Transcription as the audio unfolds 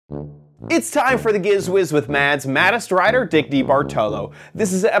It's time for the Giz Wiz with Mads, Maddest writer Dick D. Bartolo.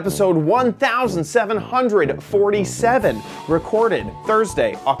 This is episode 1747, recorded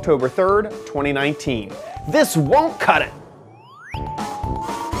Thursday, October 3rd, 2019. This won't cut it!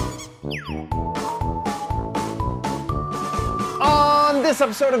 On this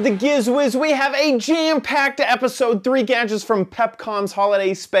episode of the Giz Wiz, we have a jam-packed episode, 3 gadgets from Pepcom's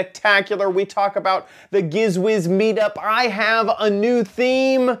Holiday Spectacular. We talk about the Giz Wiz meetup. I have a new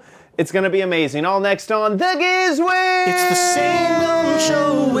theme. It's gonna be amazing. All next on the Giz Wiz! It's the same old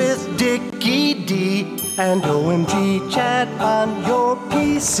show with Dickie D and OMG chat on your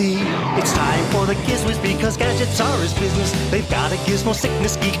PC. It's time for the Giz Wiz because gadgets are his business. They've got a gizmo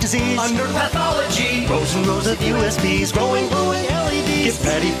sickness, geek disease, under pathology, rows and rows of USBs, glowing LEDs. Get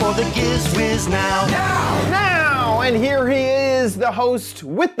ready for the Giz Wiz now. Now! And here he is, the host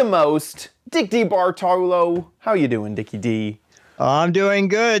with the most, Dick D. Bartolo. How you doing, Dickie D? I'm doing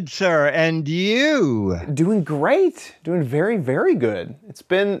good, sir. And you? Doing great. Doing very, very good. It's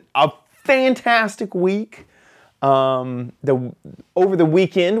been a fantastic week. Over the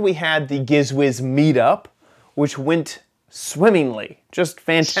weekend, we had the Giz Wiz meetup, which went swimmingly. Just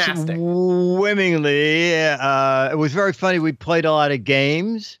fantastic. Swimmingly. It was very funny. We played a lot of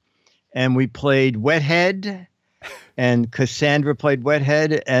games, and we played Wethead, and Cassandra played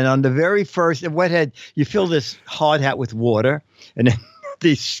Wethead. And on the very first, Wethead, you fill this hard hat with water, and then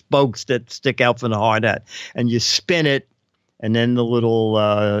these spokes that stick out from the hard hat, and you spin it, and then the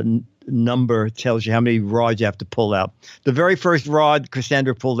little number tells you how many rods you have to pull out. The very first rod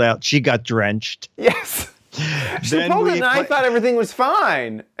Cassandra pulled out, she got drenched. Yes. She pulled it, and I thought evering was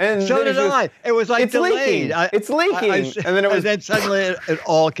fine. And so did I. It was like it's delayed. Leaking. It's leaking. And then then suddenly it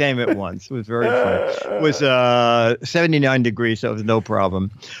all came at once. It was very fun. It was 79 degrees, so it was no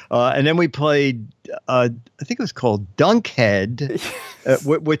problem. And then we played, I think it was called Dunkhead,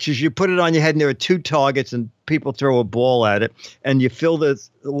 which is you put it on your head and there are 2 targets and people throw a ball at it. And you fill this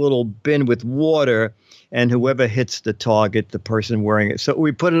little bin with water, and whoever hits the target, the person wearing it. So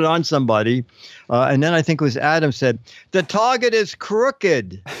we put it on somebody, and then I think it was Adam said, the target is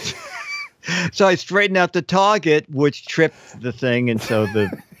crooked. So I straightened out the target, which tripped the thing, and so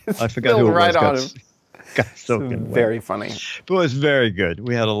I forgot who it was. Got soaking wet. Very funny. But it was very good.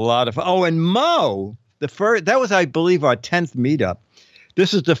 We had a lot of fun. Oh, and Mo, that was, I believe, our 10th meetup.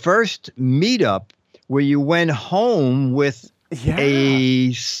 This is the first meetup where you went home with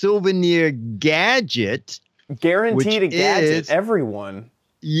a souvenir gadget. Guaranteed a gadget, everyone.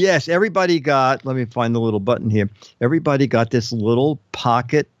 Yes, everybody got, let me find the little button here. Everybody got this little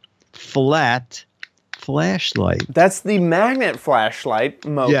pocket flat flashlight. That's the magnet flashlight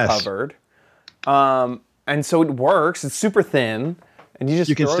Mo covered. And so it works. It's super thin. And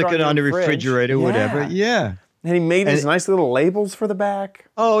you can stick it on the refrigerator, whatever. Yeah. And he made these nice little labels for the back.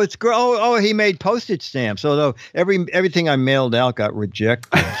 Oh, it's great. Oh, he made postage stamps. Although everything I mailed out got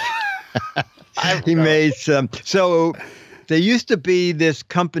rejected. He made some. So there used to be this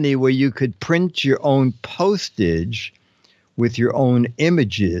company where you could print your own postage with your own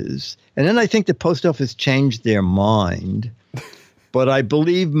images. And then I think the post office changed their mind. But I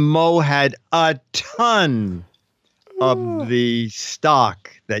believe Mo had a ton of the stock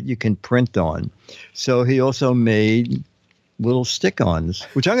that you can print on. So he also made little stick-ons,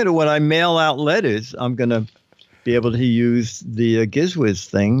 which I'm going to, when I mail out letters, I'm going to be able to use the Giz Wiz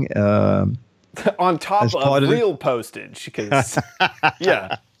thing. On top of real postage. Because,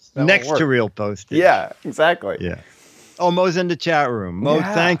 next to real postage. Yeah, exactly. Yeah. Oh, Mo's in the chat room. Mo,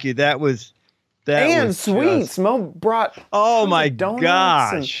 thank you. That was sweets. Mo brought my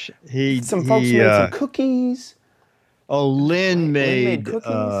gosh. Some folks made some cookies. Oh, Lynn made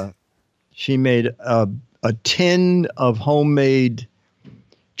cookies. She made a tin of homemade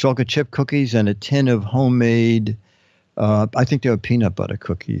chocolate chip cookies and a tin of homemade, I think they were peanut butter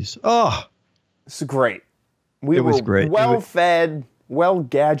cookies. Oh, it's great. It was great. Well fed, well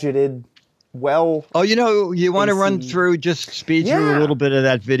gadgeted, well. Oh, you want to run through, just speed through a little bit of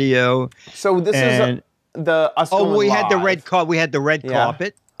that video. So this is the us going we live. had the red carpet. We had the red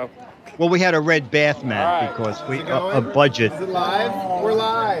carpet. Well, we had a red bath mat because we a budget. Is it live? We're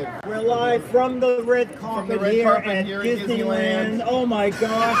live. We're live from the red carpet here at Disneyland. Oh my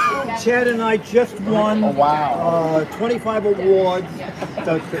gosh! Chad and I just won 25 awards,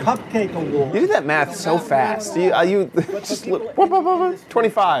 the Cupcake Award. You do that math so fast. You just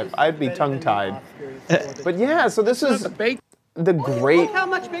 25. I'd be tongue-tied. But yeah, so this is the great Look how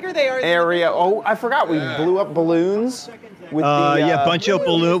much bigger they are. area. Oh, I forgot we blew up balloons. With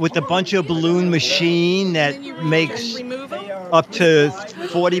with the bunch of balloon machine that makes up to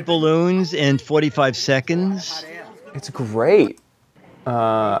 40 balloons in 45 seconds. It's great.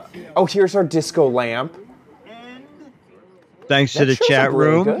 Oh, here's our disco lamp. Thanks to the chat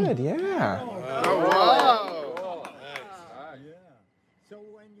room. Really good, yeah. Oh, wow.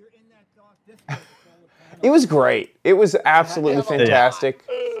 It was great. It was absolutely fantastic.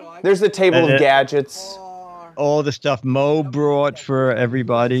 There's the table of gadgets. All the stuff Mo brought for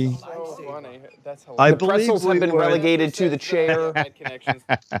everybody. So funny. That's hilarious. I The believe pretzels have we been were- relegated to the chair. Bad connections.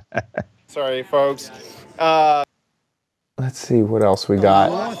 Sorry, folks. Let's see what else we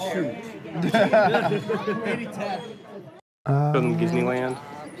got. From Disneyland.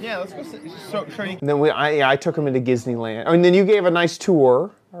 Yeah, let's go show you. And then I took him into Disneyland. Oh, and then you gave a nice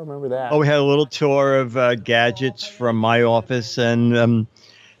tour. I remember that. Oh, we had a little tour of gadgets from my office and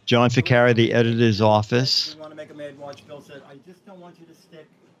John Ficara, the editor's office. We want to make a Mad Watch. Bill said, I just don't want you to stick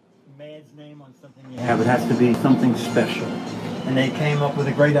Mad's name on something you have. It has to be something special. And they came up with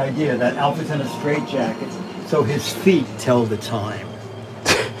a great idea that Alfred's in a straitjacket, so his feet tell the time.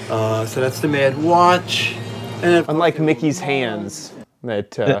 So that's the Mad Watch. And Unlike Mickey's hands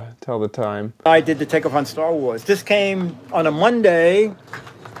that tell the time. I did the takeoff on Star Wars. This came on a Monday,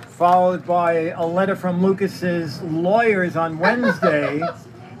 followed by a letter from Lucas's lawyers on Wednesday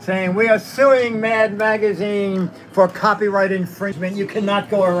saying, we are suing Mad Magazine for copyright infringement. You cannot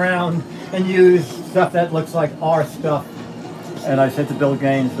go around and use stuff that looks like our stuff. And I said to Bill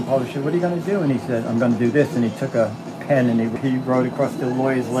Gaines, the publisher, what are you going to do? And he said, I'm going to do this. And he took a pen and he wrote across the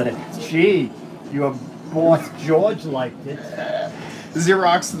lawyer's letter, gee, your boss George liked it.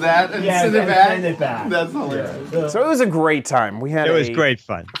 Xerox that and send it back. Send it back. That's hilarious. So it was a great time. We had It was great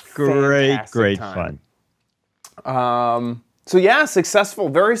fun. Great fantastic fun. time. So yeah, successful,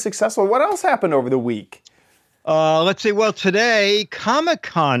 very successful. What else happened over the week? Let's see. Well, today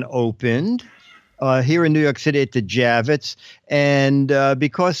Comic-Con opened here in New York City at the Javits, and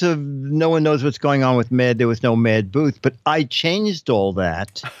because of no one knows what's going on with Mad, there was no Mad booth. But I changed all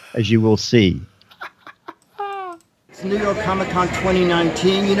that, as you will see. It's New York Comic Con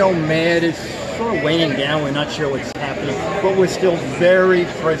 2019. You know, Mad is sort of waning down. We're not sure what's happening, but we're still very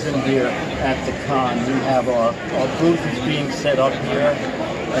present here at the con. We have our booth is being set up here,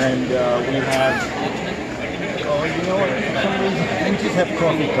 and we have, oh, you know what, for some reason, we just have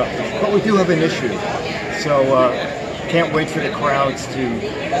coffee cups, but we do have an issue. So, can't wait for the crowds to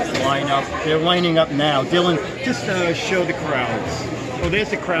line up. They're lining up now. Dylan, just show the crowds. Oh, there's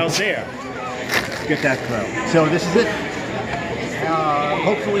the crowd there. Get that crowd. So this is it.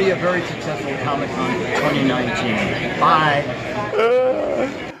 Hopefully a very successful Comic-Con 2019. Bye.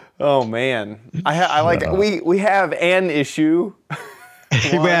 Oh man, I like we have an issue.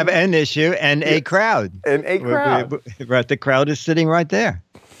 We have an issue and a crowd. And a crowd. The crowd is sitting right there.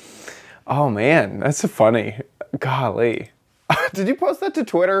 Oh man, that's funny. Golly. Did you post that to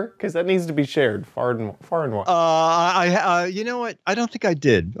Twitter? Because that needs to be shared far and wide. You know what? I don't think I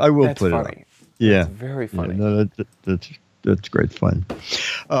did. I will put funny. it up. Yeah. That's very funny. Yeah, no, that's great fun.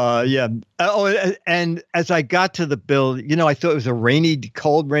 Yeah. Oh, and as I got to the building, you know, I thought it was a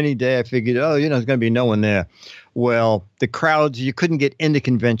cold, rainy day. I figured, there's going to be no one there. Well, the crowds, you couldn't get into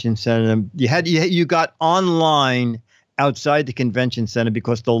convention center. You got online outside the convention center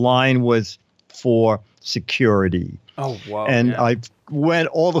because the line was for security. Oh, wow. And I went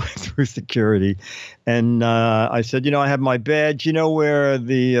all the way through security. And I said, I have my badge. You know where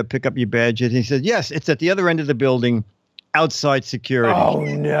the pick up your badge is? And he said, yes, it's at the other end of the building outside security. Oh,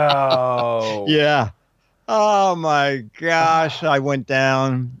 no. Yeah. Oh, my gosh. I went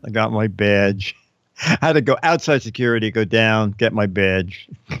down. I got my badge. I had to go outside security, go down, get my badge.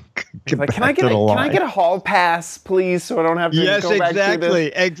 Can I get a hall pass, please, so I don't have to go back through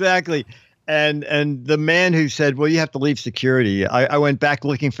this? Exactly. And the man who said, well, you have to leave security, I went back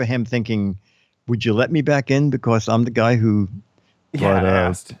looking for him thinking, would you let me back in? Because I'm the guy who...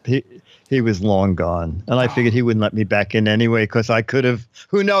 Yeah, he was long gone. And I figured he wouldn't let me back in anyway because I could have...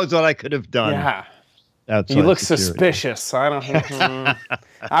 Who knows what I could have done. Yeah. You look security. suspicious. I don't.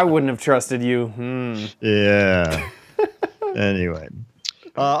 I wouldn't have trusted you. Yeah. Anyway.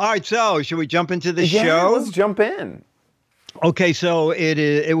 All right. So, should we jump into the show? Yeah, let's jump in. Okay. So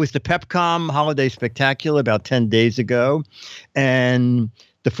it was the Pepcom Holiday Spectacular about 10 days ago, and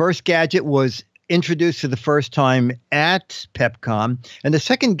the first gadget was introduced for the first time at Pepcom, and the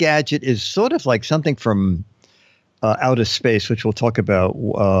second gadget is sort of like something from outer space, which we'll talk about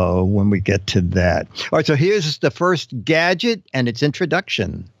when we get to that. All right, so here's the first gadget and its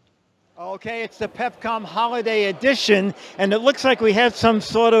introduction. Okay, it's the Pepcom Holiday Edition, and it looks like we have some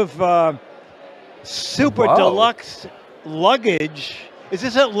sort of super deluxe luggage. Is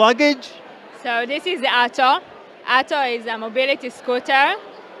this a luggage? So this is the Atto. Atto is a mobility scooter.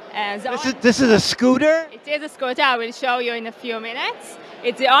 And This is a scooter? it is a scooter. I will show you in a few minutes.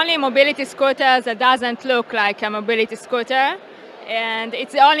 It's the only mobility scooter that doesn't look like a mobility scooter. And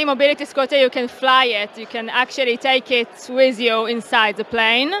it's the only mobility scooter you can fly it. You can actually take it with you inside the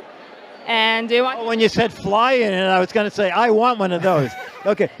plane. And do you want When you said fly in it, I was going to say, I want one of those.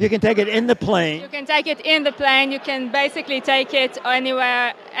 Okay, you can take it in the plane. You can take it in the plane. You can basically take it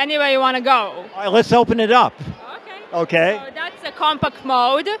anywhere you want to go. All right, let's open it up. Okay. Okay. So that's the compact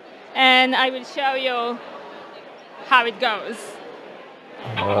mode, and I will show you how it goes.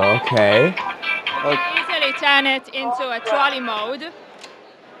 Okay. You can easily turn it into a trolley mode.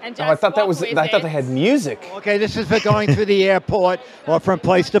 And just Oh, I thought that walk was. with I thought it. they had music. Okay, this is for going through the airport or from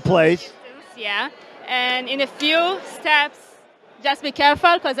place to place. Yeah. And in a few steps, just be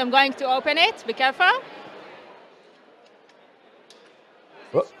careful because I'm going to open it. Be careful.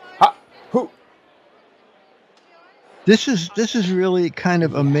 Ha, who? This is really kind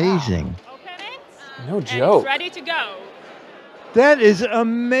of amazing. Open it. No And joke. it's ready to go. That is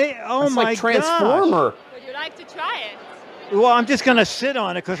amazing. Oh It's my like Transformer. Would you like to try it? gosh. Well, I'm just going to sit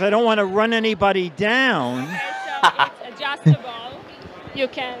on it because I don't want to run anybody down. Okay, so it's adjustable. You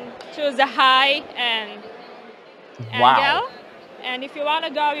can choose the high and Wow. angle. And if you want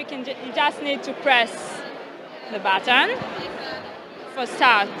to go, you just need to press the button. For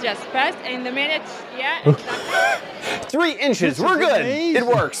start, just press. In the minute, yeah, exactly. 3 inches. This We're is good. amazing. It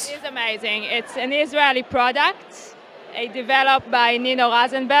works. It's amazing. It's an Israeli product. Developed by Nino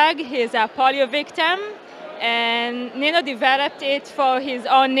Rosenberg. He's a polio victim. And Nino developed it for his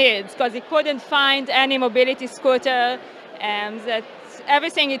own needs because he couldn't find any mobility scooter. That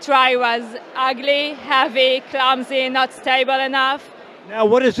everything he tried was ugly, heavy, clumsy, not stable enough. Now,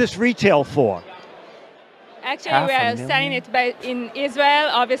 what is this retail for? Actually, we are selling it in Israel,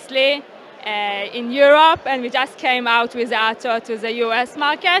 obviously, in Europe, and we just came out with Auto to the US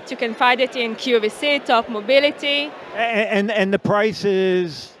market. You can find it in QVC, Top Mobility. And the price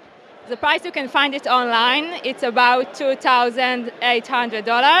is? The price, you can find it online. It's about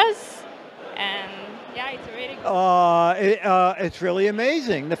 $2,800. And yeah, it's really good. It's really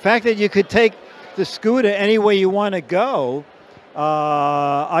amazing. The fact that you could take the scooter any way you want to go,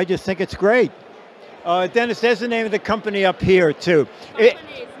 I just think it's great. Dennis, there's the name of the company up here, too. The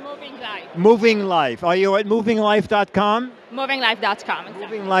company is Moving Life. Moving Life. Are you at movinglife.com? Movinglife.com.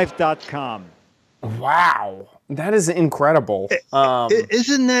 Exactly. Movinglife.com. Wow. That is incredible.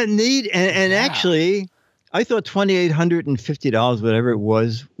 Isn't that neat? And actually, I thought $2,850, whatever it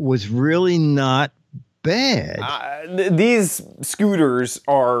was really not bad. These scooters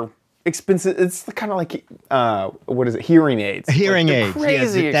are expensive. It's kind of like what is it? Hearing aids. Hearing like, aids,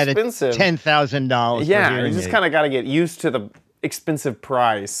 crazy yes, expensive. $10,000. Yeah, you just kind of got to get used to the expensive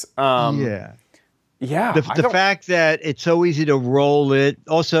price. Yeah. Yeah. The fact that it's so easy to roll it.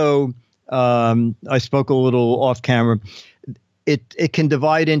 Also, I spoke a little off camera. It can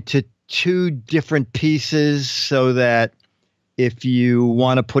divide into 2 different pieces so that if you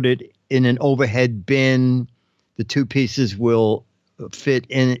want to put it in an overhead bin, the 2 pieces will fit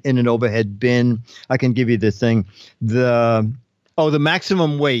in an overhead bin. I can give you the thing. The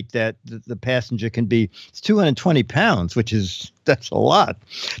maximum weight that the passenger can be is 220 pounds, that's a lot.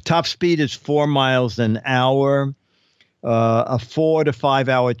 Top speed is 4 miles an hour. A 4 to 5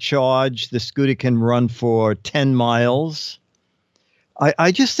 hour charge. The scooter can run for 10 miles.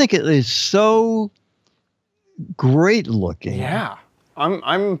 I just think it is so great looking. Yeah,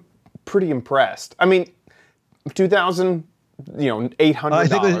 I'm pretty impressed. I mean, 2,000, $800. I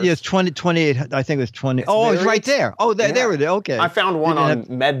think it was 28. I think it was 20. Oh, it's right there. Oh, there it is. Okay. I found one on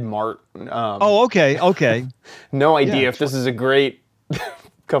MedMart. Okay. No idea if this is a great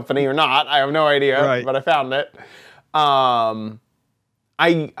company or not. I have no idea, but I found it.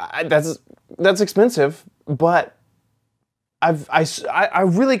 That's expensive, but I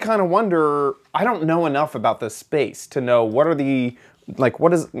really kind of wonder. I don't know enough about this space to know what are the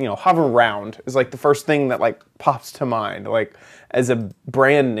what is hover around is like the first thing that pops to mind as a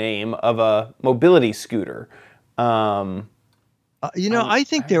brand name of a mobility scooter. I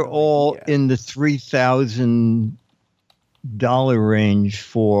think they're all in the $3,000 range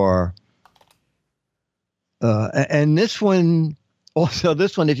for. And this one,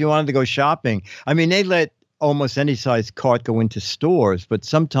 if you wanted to go shopping, I mean, they let almost any size cart go into stores, but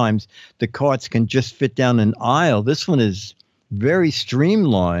sometimes the carts can just fit down an aisle. This one is very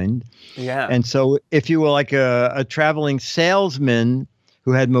streamlined. Yeah. And so if you were like a traveling salesman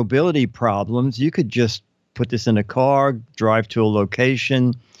who had mobility problems, you could just put this in a car, drive to a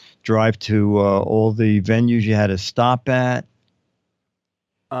location, drive to all the venues you had to stop at.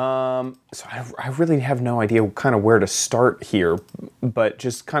 So I really have no idea kind of where to start here, but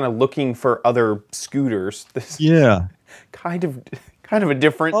just kind of looking for other scooters. This Yeah. kind of a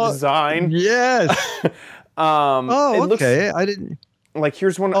different design. Yes. It looks okay. I didn't. like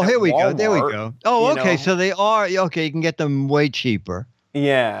here's one. Oh, at here we go. There we Walmart, go. Oh, you okay. know? So they are okay. You can get them way cheaper.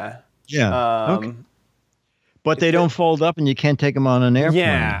 Yeah. Yeah. Okay. But they don't fold up, and you can't take them on an airplane.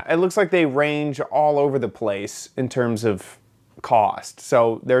 Yeah, it looks like they range all over the place in terms of cost.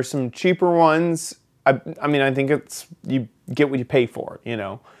 So there's some cheaper ones. I mean, I think it's you get what you pay for, you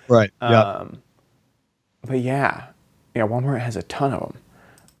know. Right. Yeah. But yeah, Walmart has a ton of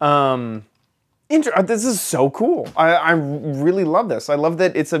them. This is so cool. I really love this. I love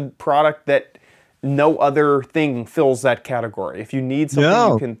that it's a product that no other thing fills that category. If you need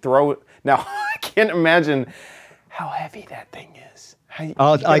something, you can throw it. Now, I can't imagine how heavy that thing is.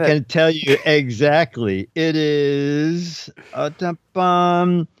 I can tell you exactly. It is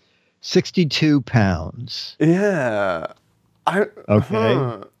 62 pounds. Yeah.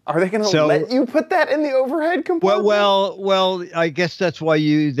 Okay. Are they going to let you put that in the overhead compartment? Well. I guess that's why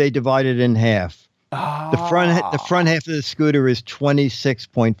they divide it in half. The front half of the scooter is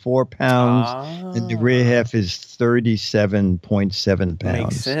 26.4 pounds, and the rear half is 37.7 pounds.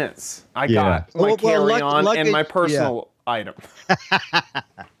 Makes sense. I got my carry-on and my personal item.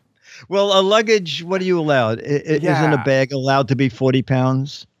 Well, a luggage, what are you allowed? Isn't a bag allowed to be 40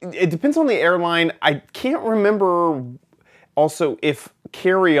 pounds? It depends on the airline. I can't remember also if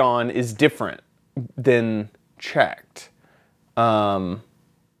carry-on is different than checked. I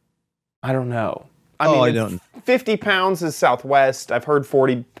don't know. I mean, 50 pounds is Southwest. I've heard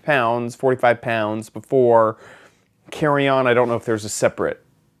 40 pounds, 45 pounds before. Carry-on, I don't know if there's a separate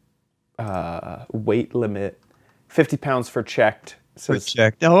weight limit. 50 pounds for checked. For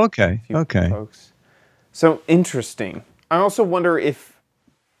checked. Oh, okay. Okay. Folks. So interesting. I also wonder if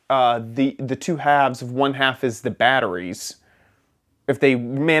the two halves of one half is the batteries. If they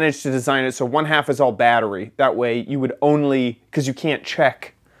managed to design it so one half is all battery, that way you would only, because you can't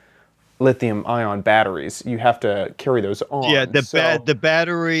check lithium-ion batteries, you have to carry those on. Yeah, the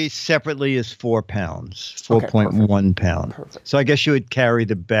battery separately is 4 pounds, 4.1 pounds. Perfect. So I guess you would carry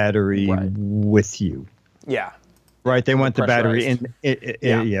the battery with you. Yeah. Right, they want the battery in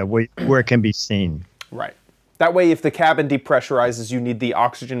where it can be seen. Right. That way, if the cabin depressurizes, you need the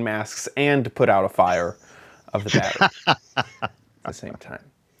oxygen masks and put out a fire of the battery at the same time.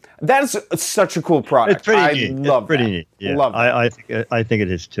 That's such a cool product. It's pretty neat. Love it's pretty that. neat. Yeah, love that. I think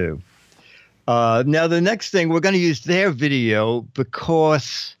it is too. Now the next thing, we're going to use their video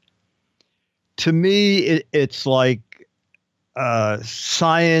because, to me, it's like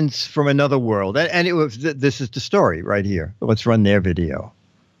science from another world, and it was. This is the story right here. Let's run their video.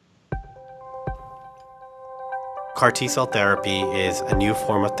 CAR T-cell therapy is a new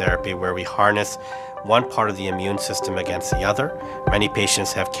form of therapy where we harness one part of the immune system against the other. Many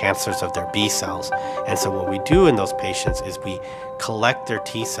patients have cancers of their B cells, and so what we do in those patients is we collect their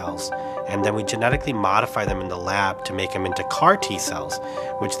T cells, and then we genetically modify them in the lab to make them into CAR T cells,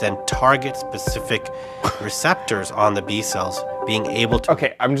 which then target specific receptors on the B cells, being able to...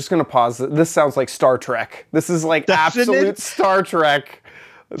 Okay, I'm just going to pause. This sounds like Star Trek. This is like absolute Star Trek.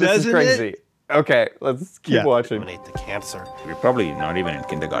 This is crazy. Okay, let's keep watching. Eliminate the cancer. We're probably not even in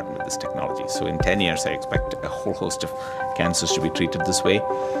kindergarten with this technology. So in 10 years, I expect a whole host of cancers to be treated this way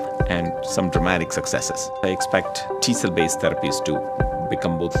and some dramatic successes. I expect T-cell based therapies to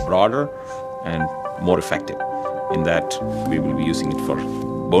become both broader and more effective in that we will be using it for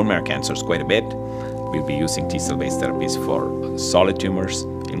bone marrow cancers quite a bit. We'll be using T-cell based therapies for solid tumors,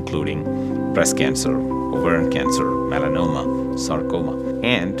 including breast cancer, ovarian cancer, melanoma, sarcoma,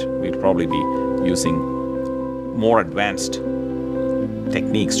 and we'll probably be using more advanced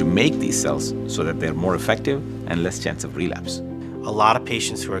techniques to make these cells so that they're more effective and less chance of relapse. A lot of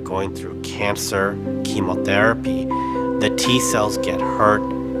patients who are going through cancer, chemotherapy, the T cells get hurt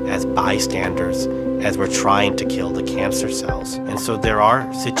as bystanders as we're trying to kill the cancer cells. And so there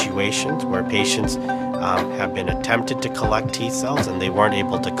are situations where patients have been attempted to collect T cells and they weren't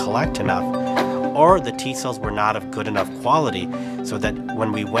able to collect enough, or the T cells were not of good enough quality, so that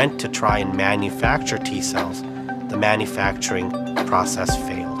when we went to try and manufacture T cells, the manufacturing process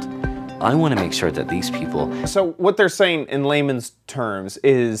failed. I want to make sure that these people... So what they're saying in layman's terms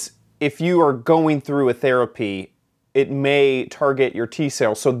is if you are going through a therapy, it may target your T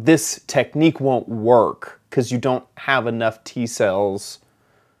cells, so this technique won't work because you don't have enough T cells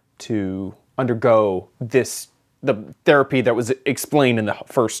to undergo the therapy that was explained in the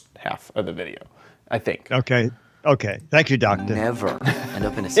first half of the video, I think. Okay. Thank you, doctor. Never end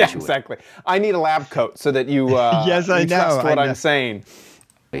up in a situation. Yeah, exactly. I need a lab coat so that you yes, I you know. trust what I'm saying.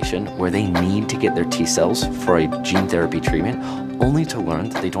 where they need to get their T cells for a gene therapy treatment, only to learn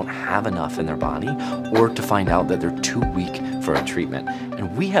that they don't have enough in their body or to find out that they're too weak for a treatment.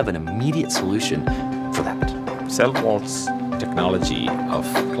 And we have an immediate solution for that. Cell Vault's technology of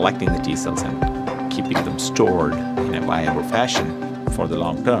collecting the T cells and keeping them stored in a viable fashion for the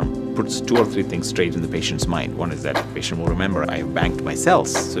long term puts 2 or 3 things straight in the patient's mind. One is that the patient will remember, I have banked my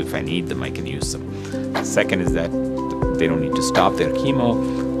cells, so if I need them, I can use them. Second is that they don't need to stop their chemo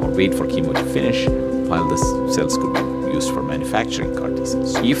or wait for chemo to finish while the cells could be used for manufacturing CAR T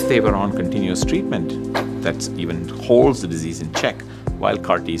cells. If they were on continuous treatment, that even holds the disease in check while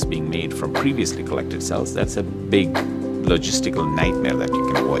CAR T is being made from previously collected cells. That's a big logistical nightmare that you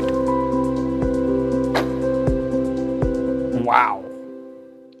can avoid. Wow.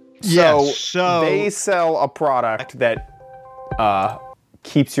 Yes, So they sell a product that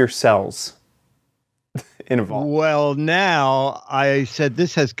keeps your cells in a vault. Well, now I said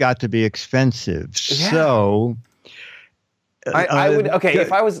this has got to be expensive. Yeah. So I would, okay,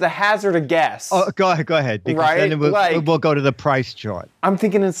 if I was to hazard a guess. Go ahead. Because Right, then we'll go to the price chart. I'm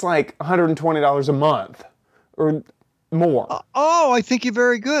thinking it's like $120 a month or more. I think you're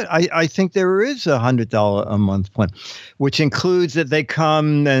very good. I think there is a $100 a month plan, which includes that they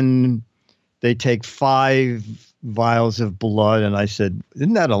come and they take 5 vials of blood. And I said,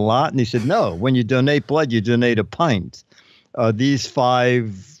 isn't that a lot? And he said, no, when you donate blood, you donate a pint. These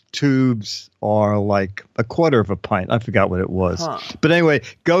 5 tubes are like a quarter of a pint. I forgot what it was. Huh. But anyway,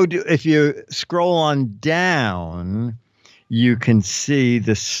 if you scroll on down, you can see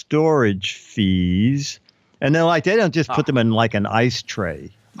the storage fees. And then they don't just put them in like an ice tray.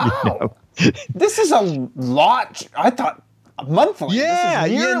 You know? This is a lot. I thought monthly. Yeah,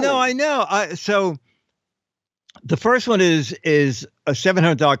 this is yearly. I know. So the first one is a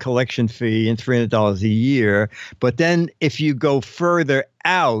 $700 collection fee and $300 a year. But then if you go further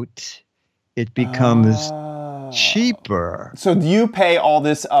out, it becomes cheaper. So do you pay all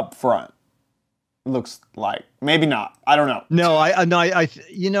this up front? Looks like maybe not. I don't know. No, I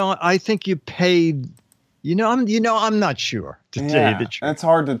think you paid. I'm not sure to tell you the truth. It's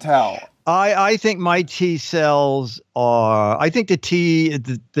hard to tell. I think my T cells are. I think the T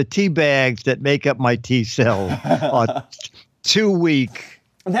bags that make up my T cells are too weak.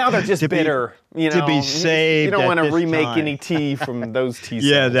 Now they're just bitter. To be saved. You don't want to remake time. any tea from those T cells.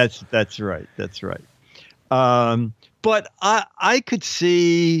 Yeah, that's right. That's right. But I could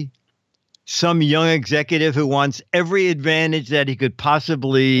see some young executive who wants every advantage that he could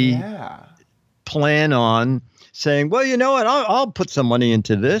possibly plan on, saying, well, you know what, I'll put some money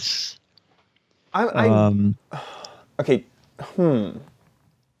into this. Okay.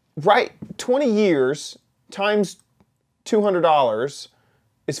 Right. 20 years times $200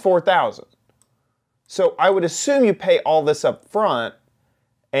 is $4,000. So I would assume you pay all this up front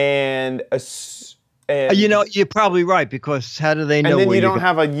and you're probably right, because how do they know? And then you don't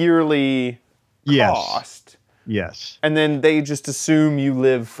have a yearly cost. Yes. And then they just assume you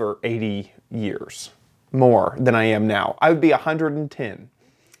live for 80 years more than I am now. I would be 110.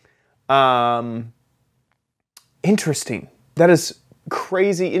 Interesting. That is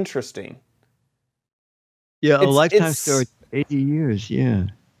crazy interesting. Yeah, a lifetime store, 80 years, yeah.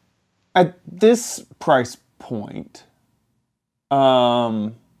 At this price point,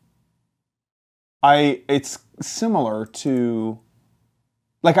 it's similar to,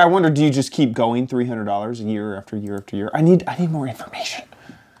 like, I wonder, do you just keep going $300 a year after year after year? I need more information.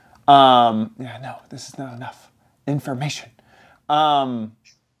 No, this is not enough information. Now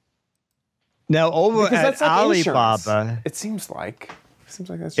over at like Alibaba, it seems like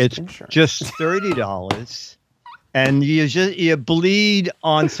that's it's insurance. just $30, and you bleed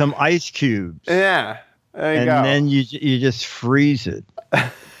on some ice cubes. Yeah, there you go. And then you just freeze it.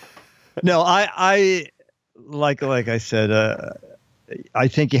 No, I like I said, I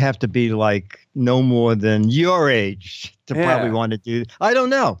think you have to be like no more than your age to probably want to do. I don't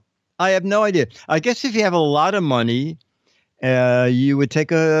know. I have no idea. I guess if you have a lot of money, you would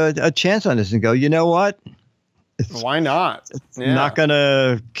take a chance on this and go, you know what? Why not? It's not going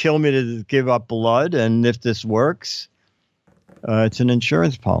to kill me to give up blood. And if this works, it's an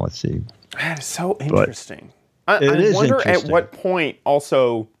insurance policy. That is so interesting. I wonder interesting. at what point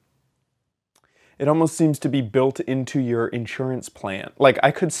also it almost seems to be built into your insurance plan. Like,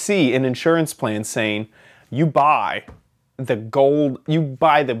 I could see an insurance plan saying you buy the gold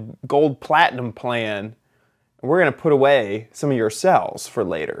platinum plan, and we're going to put away some of your cells for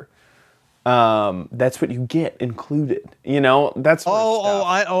later. That's what you get included. You know, that's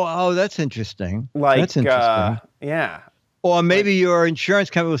that's interesting. Like, that's interesting. Yeah. Or maybe your insurance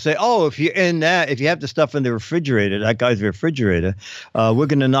company will say, "Oh, if you're in that, if you have the stuff in the refrigerator, that guy's refrigerator, we're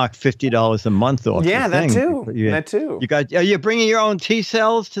going to knock $50 a month off." Yeah, the that thing. too. Yeah. That too. You got? Are you bringing your own T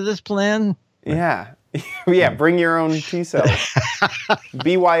cells to this plan? Yeah. Yeah, bring your own T cells.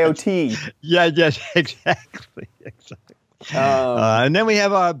 BYOT. Yeah, yes, exactly. And then we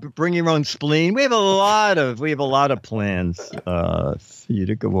have our bring your own spleen. We have a lot of plans for you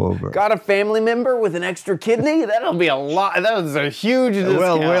to go over. Got a family member with an extra kidney? That'll be a lot. That was a huge discount.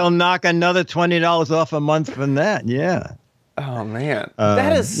 Well, we'll knock another $20 off a month from that. Yeah. Oh man,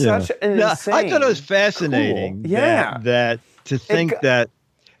 that is such an insane. I thought it was fascinating. Cool. Yeah. That to think that.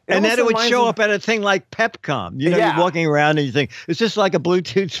 And then it would show up at a thing like Pepcom. You know, you're walking around and you think, is this like a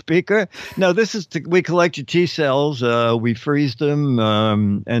Bluetooth speaker? No, this is, we collect your T cells, we freeze them,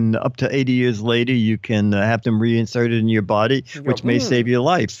 and up to 80 years later, you can have them reinserted in your body, which may save your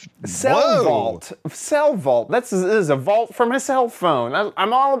life. Cell vault. Cell vault. This is a vault from a cell phone.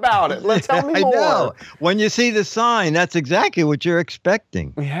 I'm all about it. Tell me more. I know. When you see the sign, that's exactly what you're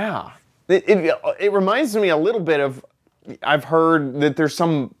expecting. Yeah. It reminds me a little bit of, I've heard that there's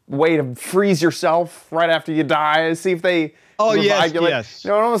some way to freeze yourself right after you die. See if they revive you. Yes. You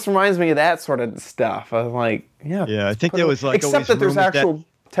know, it almost reminds me of that sort of stuff. I'm like, yeah. I think there was like except that there's actual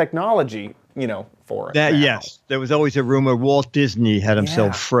technology, for it. Yes, there was always a rumor Walt Disney had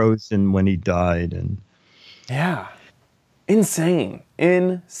himself frozen when he died, and insane,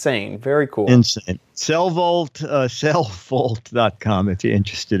 very cool, insane. Cellvault.com if you're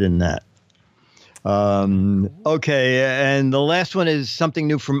interested in that. Okay, and the last one is something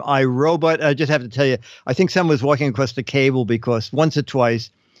new from iRobot. I just have to tell you, I think someone was walking across the cable because once or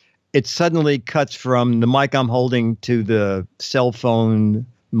twice it suddenly cuts from the mic I'm holding to the cell phone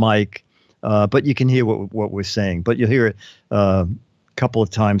mic, but you can hear what we're saying. But you'll hear it a couple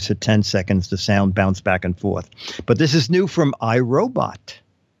of times for 10 seconds, the sound bounce back and forth. But this is new from iRobot.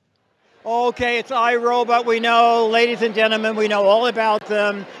 Okay, it's iRobot. We know, ladies and gentlemen, we know all about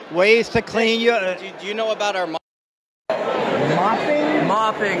them. Ways to clean you. Do you know about our mopping?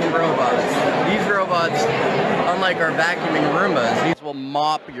 Mopping robots. These robots, unlike our vacuuming Roombas, these will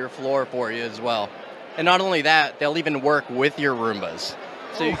mop your floor for you as well. And not only that, they'll even work with your Roombas.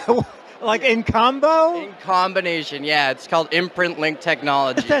 So like in combo? In combination, yeah. It's called imprint link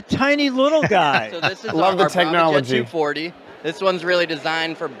technology. It's that tiny little guy. So this is Love the our technology. 240. This one's really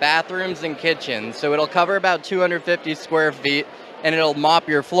designed for bathrooms and kitchens. So it'll cover about 250 square feet and it'll mop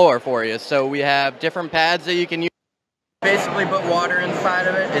your floor for you. So we have different pads that you can use. Basically put water inside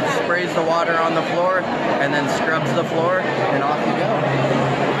of it. It sprays the water on the floor and then scrubs the floor and off you go.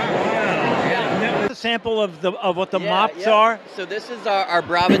 A sample of what the mops are. So this is our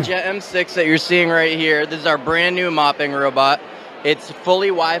BravaJet M6 that you're seeing right here. This is our brand new mopping robot. It's fully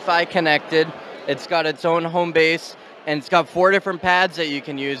Wi-Fi connected. It's got its own home base. And it's got 4 different pads that you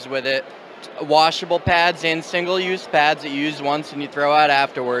can use with it. Washable pads and single-use pads that you use once and you throw out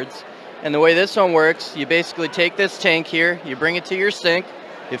afterwards. And the way this one works, you basically take this tank here, you bring it to your sink,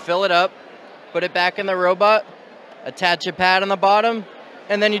 you fill it up, put it back in the robot, attach a pad on the bottom,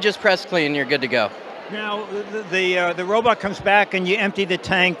 and then you just press clean and you're good to go. Now, the robot comes back and you empty the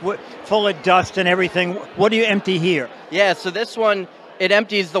tank full of dust and everything. What do you empty here? Yeah, so this one, it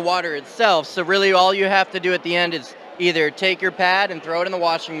empties the water itself. So really all you have to do at the end is either take your pad and throw it in the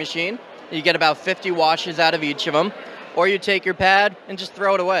washing machine. You get about 50 washes out of each of them. Or you take your pad and just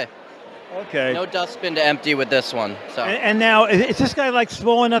throw it away. Okay. No dustbin to empty with this one. So. And now, is this guy like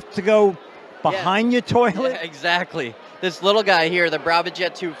small enough to go behind your toilet? Yeah, exactly. This little guy here, the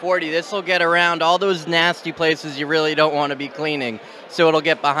BravaJet 240, this will get around all those nasty places you really don't want to be cleaning. So it'll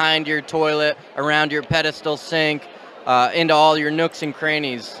get behind your toilet, around your pedestal sink, into all your nooks and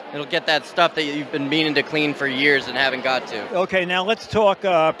crannies. It'll get that stuff that you've been meaning to clean for years and haven't got to. Okay, now let's talk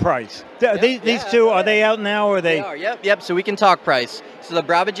price. These two, are they out now or are they? They are, yep, so we can talk price. So the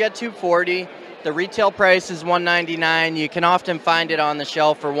BravaJet 240, the retail price is $199. You can often find it on the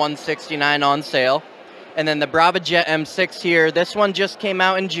shelf for $169 on sale. And then the BravaJet M6 here, this one just came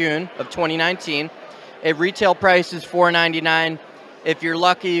out in June of 2019. It retail price is $499. If you're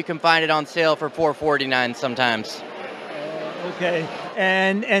lucky, you can find it on sale for $449 sometimes. Okay,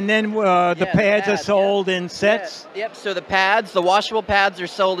 and then the pads are sold in sets? Yep, so the pads, the washable pads are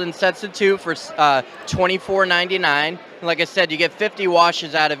sold in sets of 2 for $24.99. Like I said, you get 50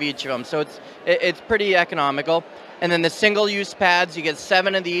 washes out of each of them, so it's pretty economical. And then the single-use pads, you get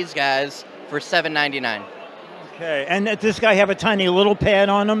 7 of these guys for $7.99. Okay, and does this guy have a tiny little pad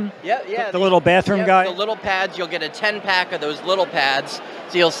on him? Yeah. The little bathroom guy? The little pads, you'll get a 10-pack of those little pads.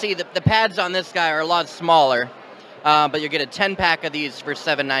 So you'll see that the pads on this guy are a lot smaller. But you'll get a 10-pack of these for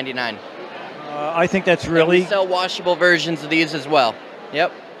 $7.99. I think that's And really... we sell washable versions of these as well.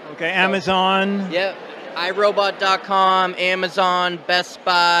 Yep. Okay, Amazon. Yep. iRobot.com, Amazon, Best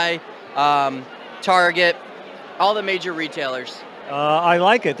Buy, Target, all the major retailers. I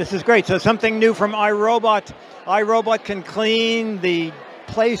like it. This is great. So something new from iRobot. iRobot can clean the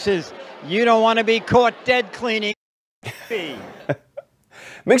places you don't want to be caught dead cleaning.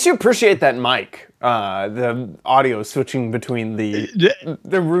 Makes you appreciate that mic. The audio switching between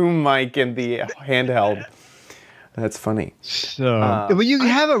the room mic and the handheld. That's funny. So, well, you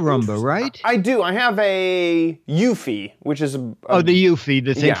have a Roomba, right? I do. I have a Eufy, which is the Eufy,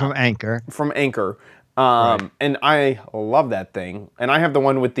 the thing from Anchor. From Anchor. And I love that thing. And I have the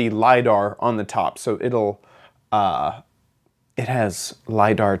one with the LiDAR on the top. So it has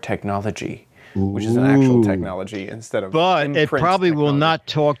LiDAR technology, which is an actual technology instead of But it probably will not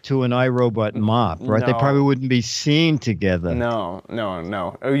talk to an iRobot mop, right? They probably wouldn't be seen together. No.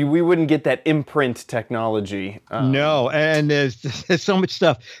 We wouldn't get that imprint technology. No, and there's so much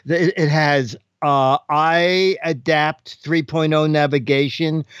stuff. It has iAdapt 3.0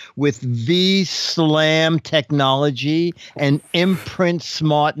 navigation with V-Slam technology and imprint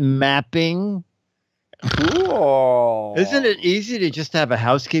smart mapping. Cool. Isn't it easy to just have a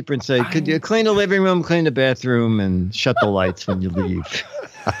housekeeper and say, could you clean the living room, clean the bathroom, and shut the lights when you leave?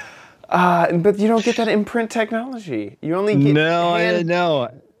 But you don't get that imprint technology. You only get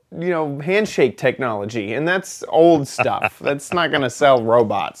handshake technology, and that's old stuff. That's not going to sell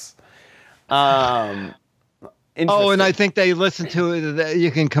robots. And I think they listen to it. You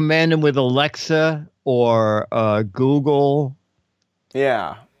can command them with Alexa or Google.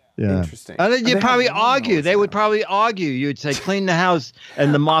 Yeah. Interesting. And then you'd probably argue. They would probably argue. You'd say, clean the house,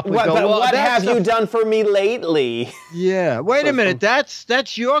 and the mop would go, what have you done for me lately? Yeah. Wait a minute.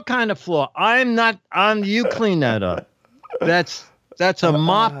 That's your kind of flaw. You clean that up. That's a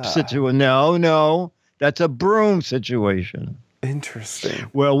mop situation. No. That's a broom situation. Interesting.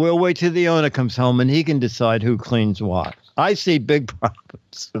 Well, we'll wait till the owner comes home and he can decide who cleans what. I see big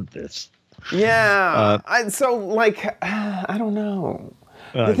problems with this. Yeah. I don't know.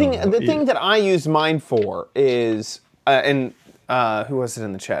 The thing that I use mine for is, who was it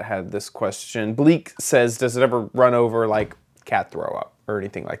in the chat had this question? Bleak says, does it ever run over like cat throw up or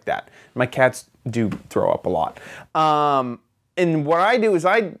anything like that? My cats do throw up a lot. And what I do is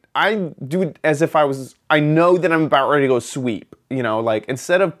I do it as if I know that I'm about ready to go sweep. Like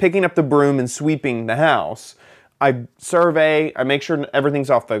instead of picking up the broom and sweeping the house, I survey, I make sure everything's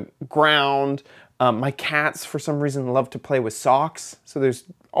off the ground. My cats, for some reason, love to play with socks. So there's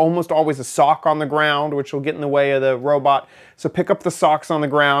almost always a sock on the ground, which will get in the way of the robot. So pick up the socks on the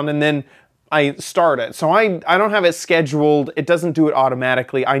ground, and then I start it. So I don't have it scheduled. It doesn't do it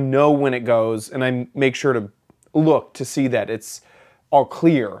automatically. I know when it goes, and I make sure to look to see that it's all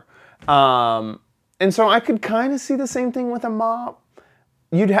clear. And so I could kind of see the same thing with a mop.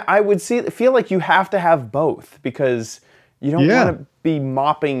 I would feel like you have to have both because you don't want to be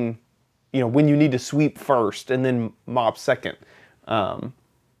mopping when you need to sweep first and then mop second.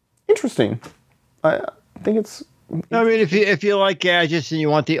 Interesting. I think it's... I mean, if you like gadgets and you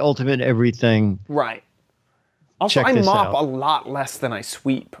want the ultimate everything... Right. Also, I mop a lot less than I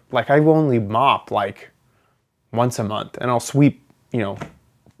sweep. Like, I only mop, like, once a month. And I'll sweep,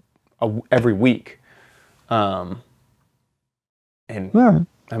 every week. I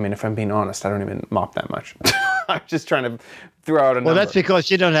mean, if I'm being honest, I don't even mop that much. I'm just trying to throw out a number. Well, that's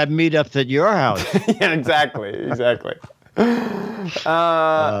because you don't have meetups at your house. Yeah, exactly.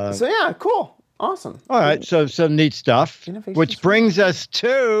 So yeah, cool. Awesome. All right, so some neat stuff. Which brings us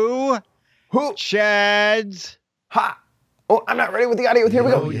to Chad's. Ha! Oh, I'm not ready with the audio. Here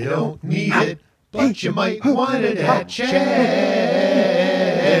we go. You don't need it, but you might want it at Chad's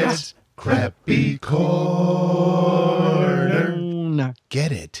Crappy Corner.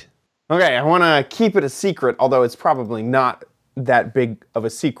 Get it. Okay, I want to keep it a secret, although it's probably not that big of a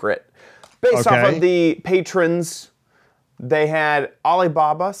secret. Based off of the patrons, they had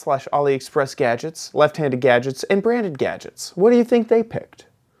Alibaba / AliExpress gadgets, left-handed gadgets, and branded gadgets. What do you think they picked?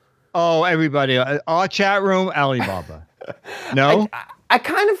 Oh, everybody. Our chat room, Alibaba. No? I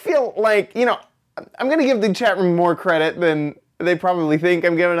kind of feel like, I'm going to give the chat room more credit than they probably think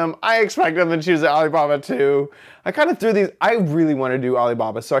I'm giving them. I expect them to choose Alibaba too. I kind of threw these. I really want to do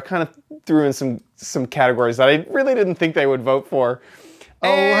Alibaba, so I kind of threw in some categories that I really didn't think they would vote for.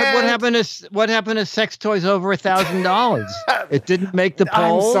 And what happened to sex toys over $1,000? It didn't make the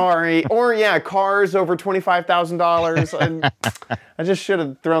poll. I'm sorry. Or cars over $25,000. I just should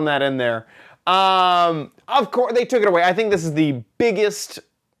have thrown that in there. Of course, they took it away. I think this is the biggest.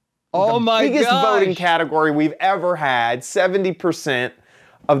 Biggest voting category we've ever had. 70%.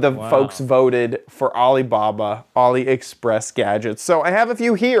 of the folks voted for Alibaba AliExpress gadgets. So I have a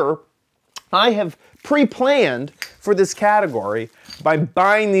few here. I have pre-planned for this category by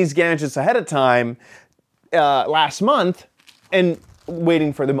buying these gadgets ahead of time last month and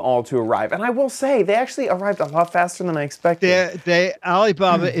waiting for them all to arrive. And I will say, they actually arrived a lot faster than I expected.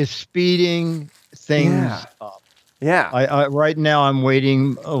 Alibaba is speeding things up. Yeah. Right now, I'm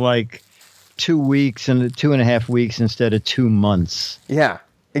waiting like 2 weeks and 2.5 weeks instead of 2 months. Yeah,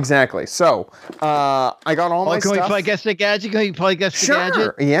 exactly. So I got all my stuff. Can we play Guess the Gadget? Can we play Guess the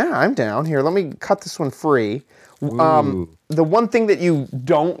Gadget? Yeah, I'm down. Here, let me cut this one free. The one thing that you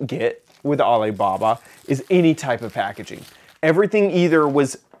don't get with Alibaba is any type of packaging. Everything either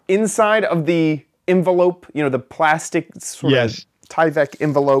was inside of the envelope, you know, the plastic sort of Tyvek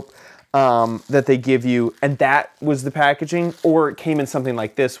envelope that they give you, and that was the packaging, or it came in something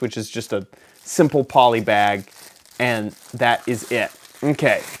like this, which is just a simple poly bag, and that is it.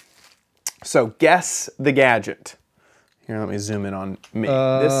 Okay, so guess the gadget. Here, let me zoom in on me.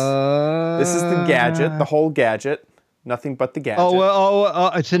 This is the gadget, the whole gadget, nothing but the gadget.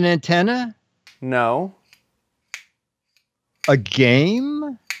 It's an antenna? No. A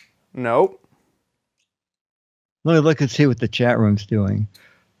game? Nope. Let me look and see what the chat room's doing.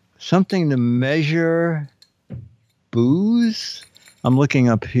 Something to measure booze? I'm looking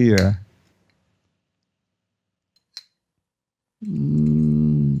up here.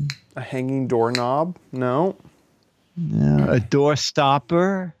 A hanging doorknob? No. No. A door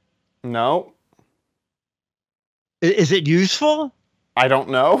stopper? No. Is it useful? I don't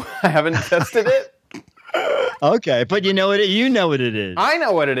know. I haven't tested it. Okay, but you know what it is. I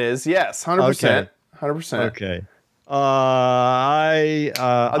know what it is. Yes, 100%. 100%. Okay.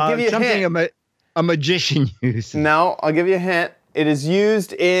 I'll give you a hint. A magician uses. No, I'll give you a hint. It is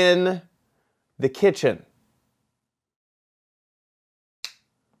used in the kitchen.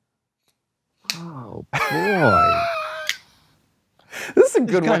 Oh boy. This is a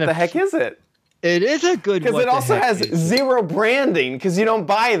good one. What the heck is it? It is a good one. Because it also has zero branding, because you don't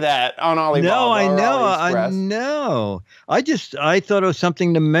buy that on Alibaba. No, I know. I thought it was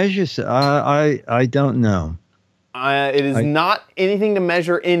something to measure. I don't know. It is not anything to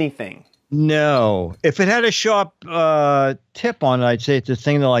measure anything. No. If it had a sharp tip on it, I'd say it's a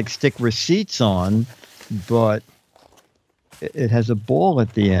thing to like stick receipts on, but it has a ball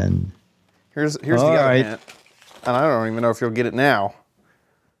at the end. Here's the other hint. And I don't even know if you'll get it now.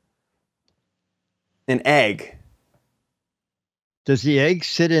 An egg. Does the egg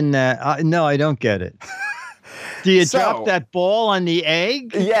sit in that? No, I don't get it. Do you drop that ball on the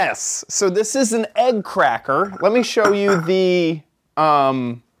egg? Yes. So this is an egg cracker. Let me show you the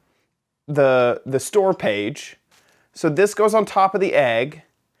store page. So this goes on top of the egg,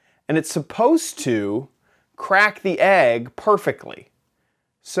 and it's supposed to crack the egg perfectly.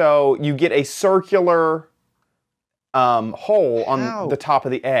 So you get a circular hole on the top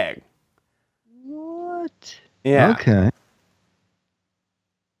of the egg. What? Yeah. Okay.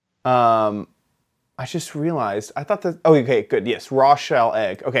 I just realized, I thought that, oh, okay, good, yes, raw shell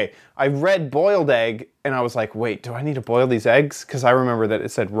egg. Okay, I read boiled egg, and I was like, wait, do I need to boil these eggs? Because I remember that it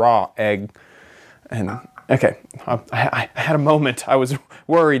said raw egg. And, okay, I had a moment. I was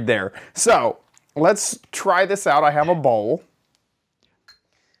worried there. So, let's try this out. I have a bowl.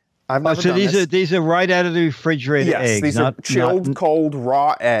 I've never done this. These are right out of the refrigerator eggs. Yes, these are chilled, cold,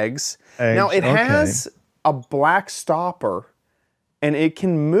 raw eggs. Now, it has a black stopper, and it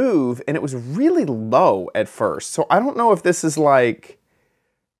can move, and it was really low at first. So I don't know if this is like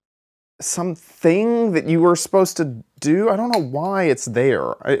something that you were supposed to do. I don't know why it's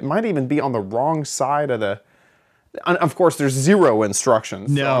there. It might even be on the wrong side of the... Of course, there's zero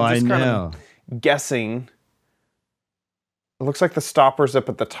instructions. No, so I'm just kind of guessing. It looks like the stopper's up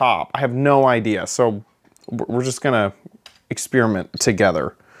at the top. I have no idea. So we're just going to experiment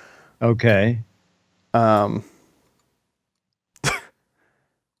together. Okay.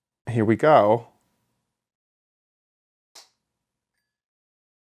 Here we go.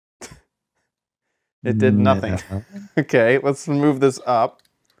 It did nothing. Okay, let's move this up.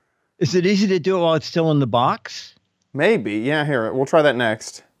 Is it easy to do it while it's still in the box? Maybe. Yeah, here. We'll try that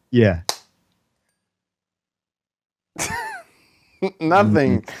next. Yeah.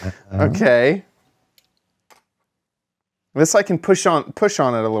 Nothing. Okay. This I can push on it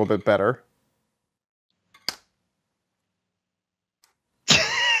a little bit better.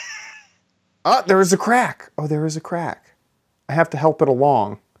 Oh, there is a crack. Oh, there is a crack. I have to help it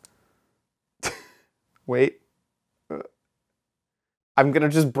along. Wait. I'm going to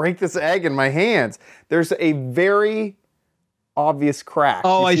just break this egg in my hands. There's a very obvious crack.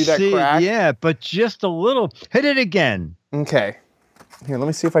 Oh, you see I see. That crack? Yeah, but just a little. Hit it again. Okay. Here, let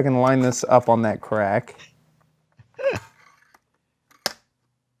me see if I can line this up on that crack.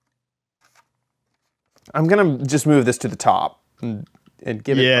 I'm gonna just move this to the top and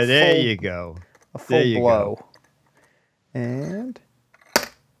give it a there full, you go. A full blow. Go. And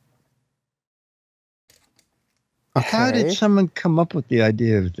okay. How did someone come up with the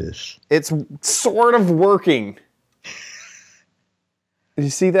idea of this? It's sort of working. Did you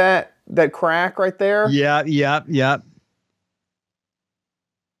see that crack right there? Yeah.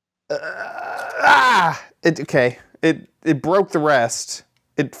 Okay. It broke the rest.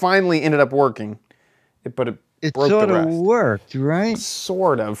 It finally ended up working. But it broke sort the rest. of worked, right?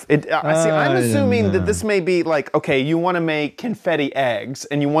 Sort of. I'm assuming that this may be like, okay, you want to make confetti eggs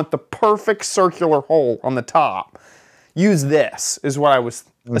and you want the perfect circular hole on the top. Use this, is what I was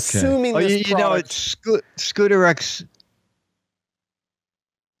assuming. This you know, it's Scooter-X.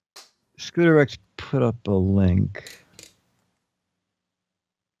 Scooter-X put up a link.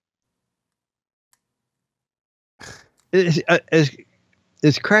 Is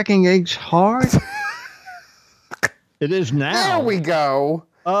cracking eggs hard? It is now. There we go.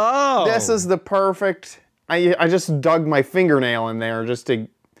 Oh. This is the perfect. I just dug my fingernail in there just to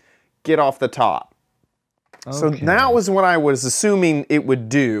get off the top. Okay. So that was what I was assuming it would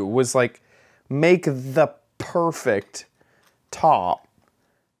do, was like make the perfect top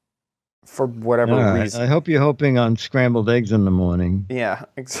for whatever reason. I hope you're hoping on scrambled eggs in the morning. Yeah.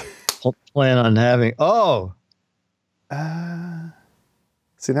 Plan on having. Oh.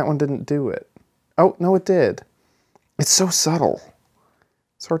 See, that one didn't do it. Oh, no, it did. It's so subtle.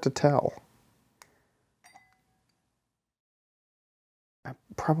 It's hard to tell. I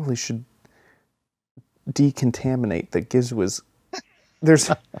probably should decontaminate the Giz Wiz. There's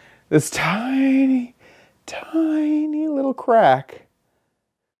this tiny, tiny little crack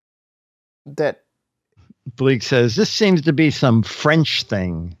that... Bleak says, this seems to be some French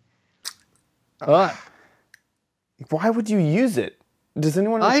thing. Why would you use it? Does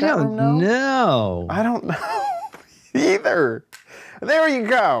anyone in the chat room know? know. I don't know either. There you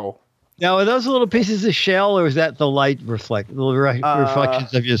go. Now, are those little pieces of shell, or is that the light reflections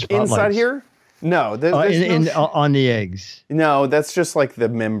of your spotlights? Inside here? No. There's on the eggs? No, that's just like the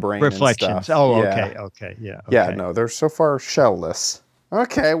membrane reflections. And stuff. Oh, yeah. Okay. Yeah. Yeah, no, they're so far shellless.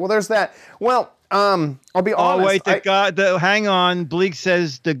 Okay, well, there's that. Well, I'll be honest. Oh, wait, hang on. Bleak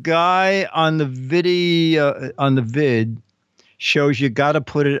says the guy on the video, on the vid, shows you got to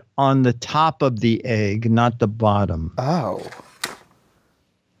put it on the top of the egg, not the bottom. Oh,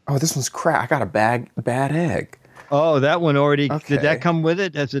 this one's cracked. I got a bad egg. Oh, that one already. Okay. Did that come with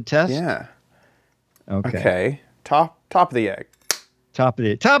it as a test? Yeah. Okay. Top of the egg. Top of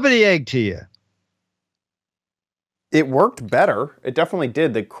the egg to you. It worked better. It definitely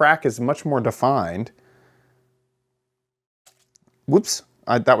did. The crack is much more defined. Whoops.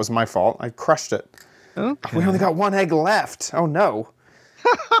 That was my fault. I crushed it. Okay. We only got one egg left. Oh, no.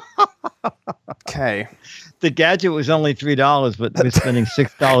 Okay. The gadget was only $3, but we're spending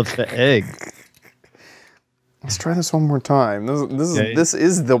 $6 for egg. Let's try this one more time. This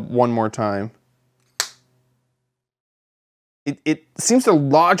is the one more time. It seems to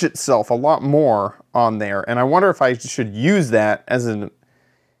lodge itself a lot more on there, and I wonder if I should use that as an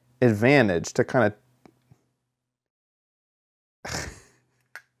advantage to kind of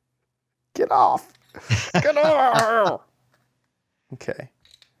get off. Get off. Okay.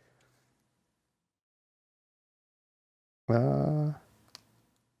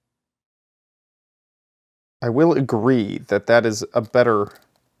 I will agree that that is a better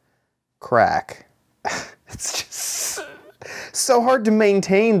crack. It's just so hard to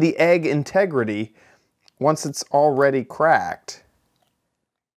maintain the egg integrity once it's already cracked.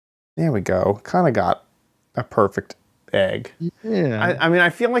 There we go. Kind of got a perfect egg. Yeah. I mean, I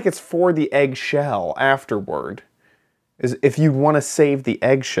feel like it's for the eggshell afterward. Is if you want to save the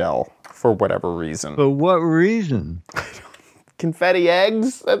eggshell for whatever reason. For what reason? Confetti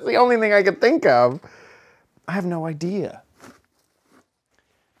eggs? That's the only thing I could think of. I have no idea.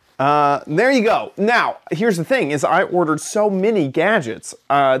 There you go. Now, here's the thing, is I ordered so many gadgets,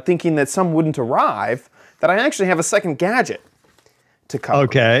 thinking that some wouldn't arrive, that I actually have a second gadget to cover.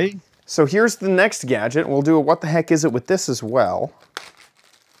 Okay. So here's the next gadget. We'll do a what the heck is it with this as well.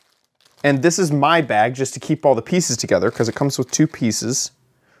 And this is my bag, just to keep all the pieces together, because it comes with 2 pieces.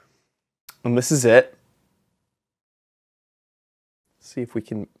 And this is it. See if we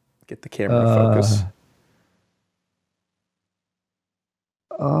can get the camera to focus.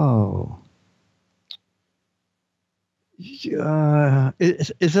 Oh.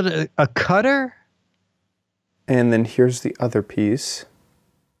 Is it a cutter? And then here's the other piece.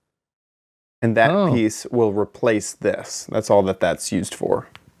 And that piece will replace this. That's all that that's used for.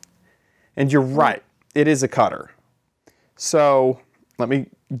 And you're right, it is a cutter. So let me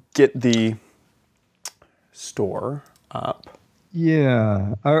get the store up.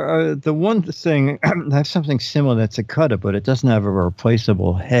 Yeah. The one thing, I have something similar that's a cutter, but it doesn't have a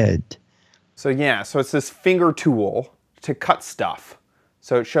replaceable head. So yeah, so it's this finger tool to cut stuff.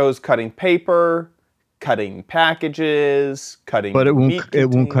 So it shows cutting paper, cutting packages, cutting But it meat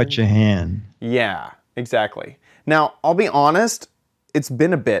won't cut your hand. Yeah, exactly. Now, I'll be honest, it's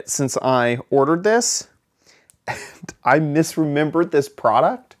been a bit since I ordered this. And I misremembered this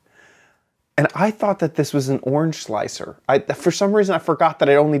product. And I thought that this was an orange slicer. For some reason, I forgot that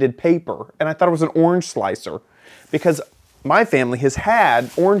it only did paper. And I thought it was an orange slicer. Because my family has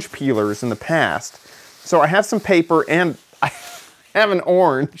had orange peelers in the past. So I have some paper and I have an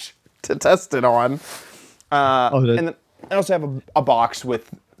orange to test it on. And then I also have a box with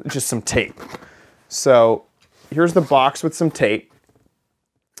just some tape. So here's the box with some tape.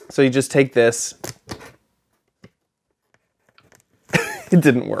 So you just take this. It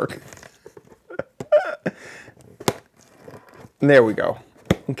didn't work. There we go.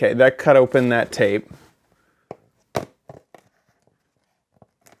 Okay, that cut open that tape.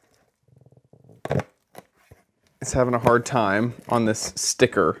 It's having a hard time on this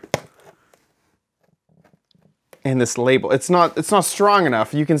sticker and this label. It's not strong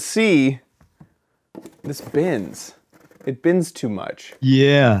enough. You can see this bends. It bends too much.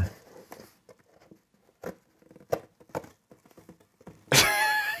 Yeah.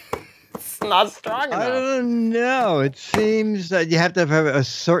 It's not strong enough. I don't know. It seems that you have to have a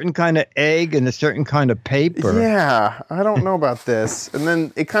certain kind of egg and a certain kind of paper. Yeah, I don't know about this. And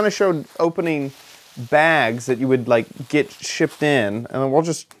then it kind of showed opening bags that you would like get shipped in, and then we'll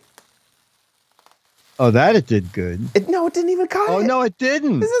just. Oh, that it did good. No, it didn't even cut it. Oh no, it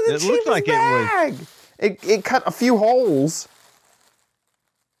didn't. This is the it cheapest looked like bag. It cut a few holes.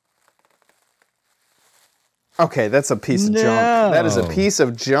 Okay, that's a piece of junk. That is a piece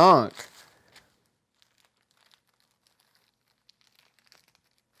of junk.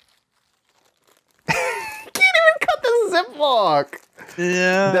 Can't even cut the Ziploc.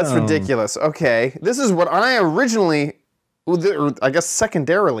 Yeah. That's ridiculous. Okay, this is what I originally, or I guess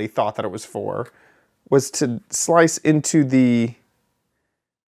secondarily thought that it was for, was to slice into the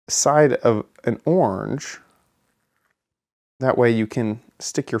side of an orange. That way you can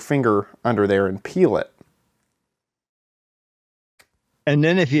stick your finger under there and peel it. And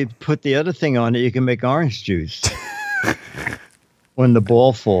then if you put the other thing on it, you can make orange juice. When the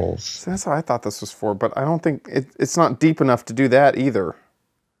ball falls. So that's what I thought this was for, but I don't think it's not deep enough to do that either.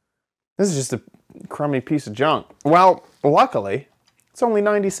 This is just a crummy piece of junk. Well, luckily, it's only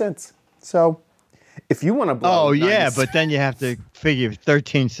 90 cents. So if you want to blow Oh, yeah, but then you have to figure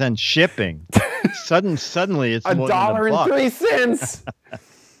 13-cent shipping. Suddenly it's more than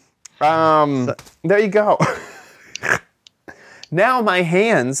 $1.03. There you go. Now my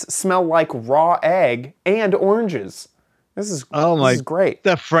hands smell like raw egg and oranges. This is great.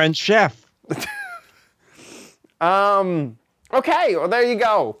 The French chef. Okay, well there you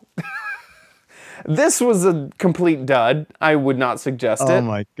go. This was a complete dud. I would not suggest it. Oh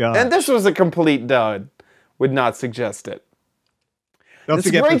my god. And this was a complete dud. Would not suggest it. Don't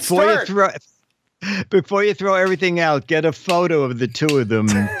forget, before you throw everything out, get a photo of the two of them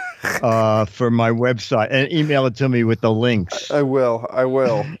for my website and email it to me with the links. I will.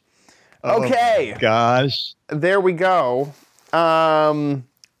 Okay. Oh gosh. There we go.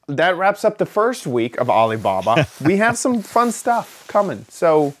 That wraps up the first week of Alibaba. We have some fun stuff coming.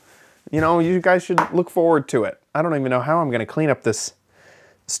 So, you guys should look forward to it. I don't even know how I'm going to clean up this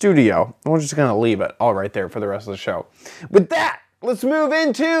studio. We're just going to leave it all right there for the rest of the show. With that, let's move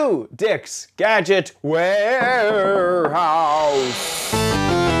into Dick's Gadget Warehouse.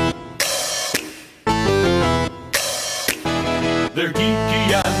 They're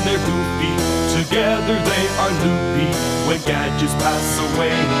geeky and they're goofy, together they are loopy. When gadgets pass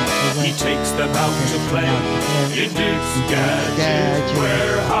away, he takes them out to play. In Dick's Gadget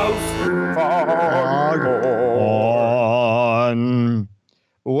Warehouse.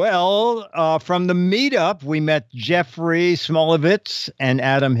 Well, from the meetup, we met Jeffrey Smolovitz and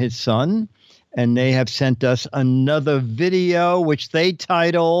Adam, his son, and they have sent us another video, which they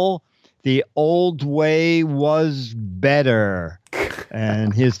title "The Old Way Was Better."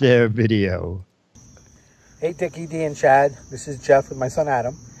 And here's their video. Hey, Dickie, D, and Chad. This is Jeff with my son,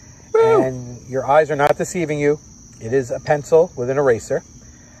 Adam. Woo! And your eyes are not deceiving you. It is a pencil with an eraser.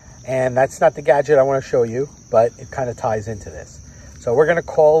 And that's not the gadget I want to show you, but it kind of ties into this. So we're going to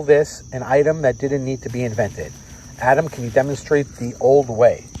call this an item that didn't need to be invented. Adam, can you demonstrate the old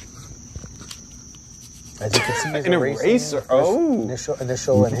way? As you can see, he's An eraser. Oh.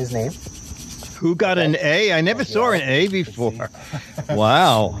 Initial and his name. Who got an A? I never saw an A before.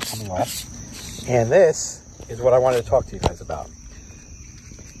 Wow. And this is what I wanted to talk to you guys about.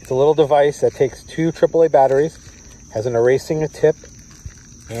 It's a little device that takes 2 AAA batteries, has an erasing tip,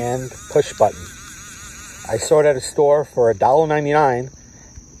 and push button. I saw it at a store for $1.99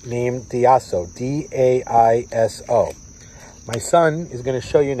 named Diaso, D-A-I-S-O. My son is going to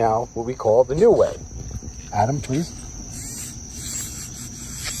show you now what we call the new way. Adam, please.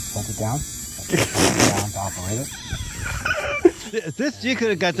 Hold it down. Down to operate it. This you could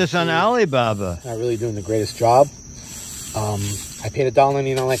have got this on Alibaba. Not really doing the greatest job. I paid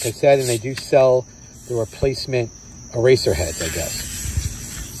 $1.99, like I said, and they do sell the replacement eraser heads, I guess.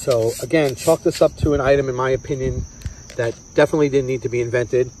 So again, chalk this up to an item, in my opinion, that definitely didn't need to be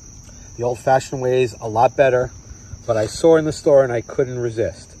invented. The old-fashioned way is a lot better, but I saw it in the store and I couldn't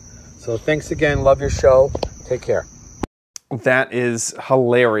resist. So thanks again. Love your show. Take care. That is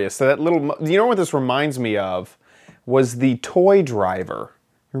hilarious. So that little, you know what this reminds me of? Was the toy driver.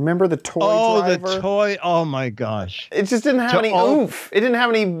 Remember the toy driver? Oh, the toy. Oh my gosh. It just didn't have any oomph. It didn't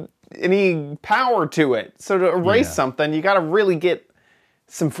have any power to it. So to erase something, you got to really get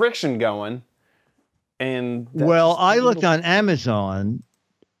some friction going. And well, I looked on Amazon.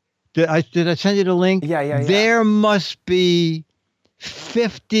 Did I send you the link? Yeah. There must be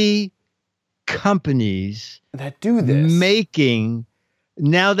 50 companies that do this. Making.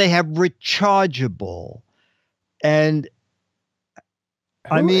 Now they have rechargeable. And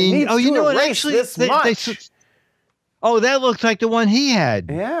I mean, oh, you know what? Actually, oh, that looks like the one he had.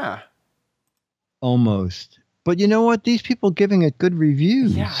 Yeah. Almost. But you know what? These people giving it good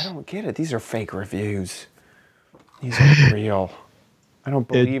reviews. Yeah, I don't get it. These are fake reviews. These aren't real. I don't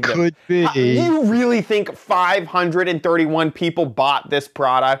believe it. Could be. You really think 531 people bought this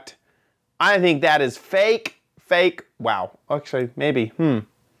product? I think that is fake. Fake. Wow. Actually, maybe.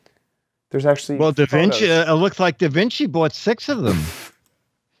 There's actually. Well, Da Vinci. It looks like Da Vinci bought 6 of them.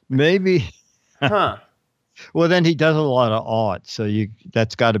 Maybe. Huh. Well, then he does a lot of art, so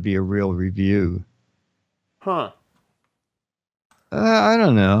that's got to be a real review. Huh. I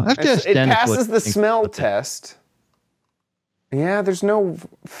don't know. It passes the smell test. Yeah, there's no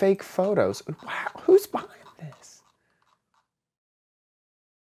fake photos. Wow, who's buying this?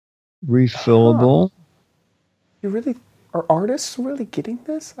 Refillable. You really are artists really getting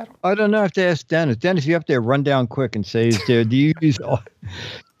this? I don't know. I have to ask Dennis. Dennis, you have to run down quick and say, do you use a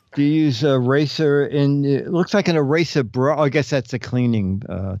eraser in? It looks like an eraser brush. I guess that's a cleaning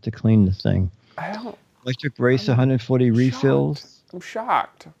to clean the thing. I don't. Electric eraser, 140 refills. I'm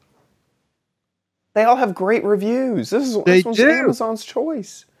shocked. They all have great reviews. This one's do. Amazon's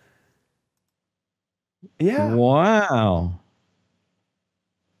choice. Yeah. Wow.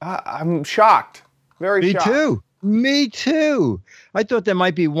 I'm shocked. Very shocked. Me too. Me too. I thought there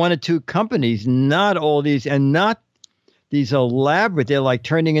might be 1 or 2 companies, not all these, and not these elaborate. They're like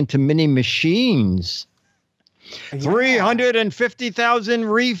turning into mini machines. Yeah. 350,000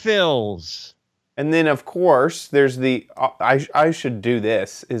 refills. And then, of course, there's the, I should do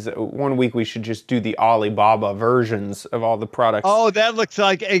this, is one week we should just do the Alibaba versions of all the products. Oh, that looks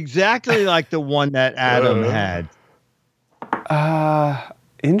like exactly like the one that Adam had.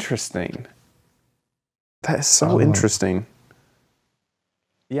 Interesting. That is so interesting.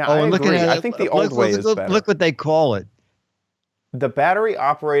 Yeah, I agree. I think the old way is better. Look what they call it. The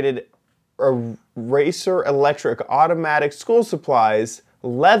battery-operated eraser electric automatic school supplies,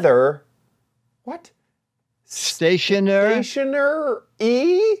 leather... What? Stationer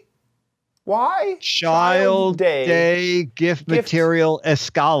Why? Child Day gift material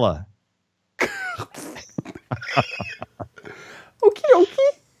Escala. Okie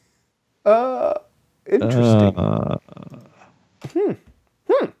dokie. Interesting.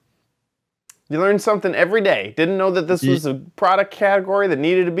 You learn something every day. Didn't know that this was a product category that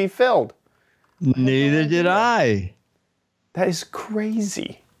needed to be filled. Neither did I. That is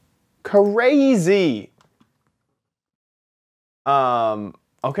crazy. Crazy.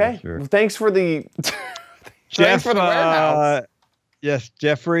 Okay. Sure. Thanks for the thanks for the warehouse. Yes,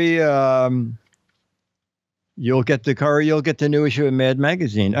 Jeffrey. You'll get the new issue of Mad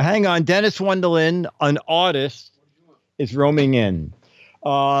Magazine. Hang on, Dennis Wonderland, an artist, is roaming in.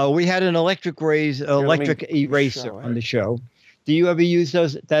 We had an electric eraser on the show. Do you ever use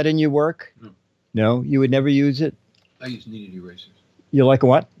that in your work? No. No, you would never use it. I use kneaded erasers. You like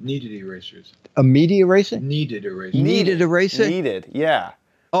what? Kneaded erasers. A media eraser? Kneaded eraser. Kneaded eraser? Kneaded, yeah.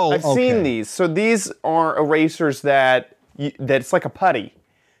 Oh, I've seen these. So these are erasers that it's like a putty.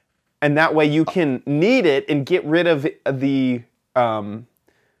 And that way you can knead it and get rid of the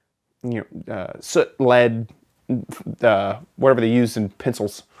soot, lead, whatever they use in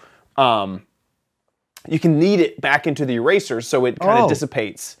pencils. You can knead it back into the eraser so it kind of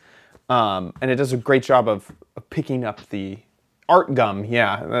dissipates. And it does a great job of picking up the art gum.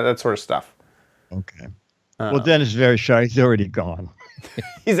 Yeah, that sort of stuff. Okay. Well, Dennis is very shy. He's already gone.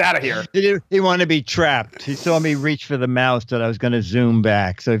 He's out of here. He wanted to be trapped. He saw me reach for the mouse that I was going to zoom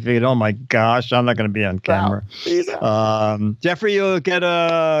back. So he figured, oh my gosh, I'm not going to be on camera. Jeffrey, you'll get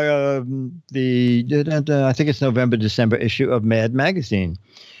I think it's November, December issue of Mad Magazine.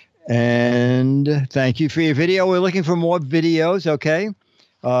 And thank you for your video. We're looking for more videos, okay?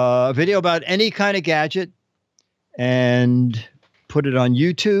 A video about any kind of gadget. And put it on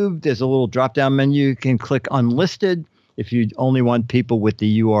YouTube. There's a little drop-down menu. You can click unlisted if you only want people with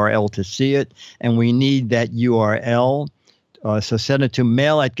the URL to see it. And we need that URL. So send it to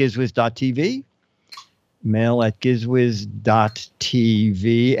mail@gizwiz.tv.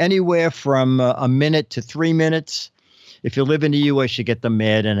 Mail@gizwiz.tv. Anywhere from a minute to 3 minutes. If you live in the U.S., you get the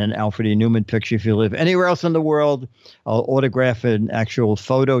Mad and an Alfred E. Newman picture. If you live anywhere else in the world, I'll autograph an actual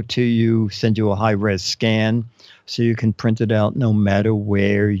photo to you, send you a high-res scan, so you can print it out no matter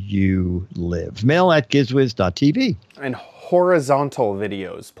where you live. Mail@gizwiz.tv. And horizontal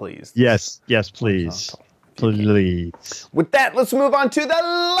videos, please. Yes, please. Please. With that, let's move on to the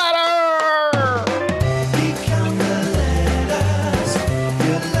letter!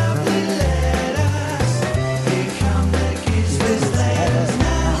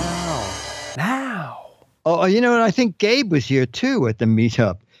 Oh, you know what? I think Gabe was here too at the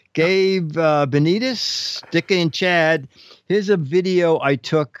meetup. Gabe Benitez, Dick and Chad. Here's a video I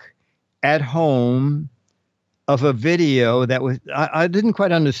took at home of a video that was, I didn't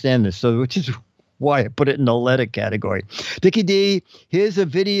quite understand this, so which is why I put it in the letter category. Dickie D, here's a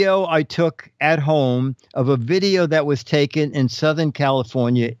video I took at home of a video that was taken in Southern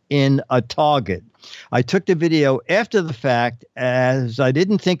California in a Target. I took the video after the fact, as I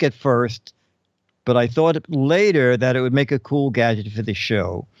didn't think at first, but I thought later that it would make a cool gadget for the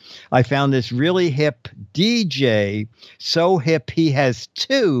show. I found this really hip DJ, so hip he has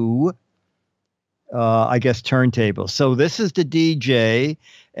two, I guess, turntables. So this is the DJ,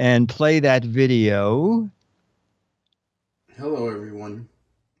 and play that video. Hello, everyone.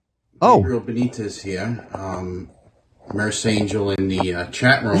 Oh. Gabriel Benitez here. Merce Angel in the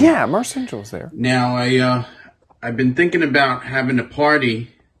chat room. Yeah, Merce Angel's there. Now, I've been thinking about having a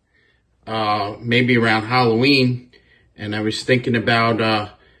party maybe around Halloween, and I was thinking about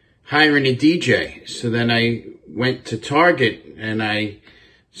hiring a DJ. So then I went to Target and I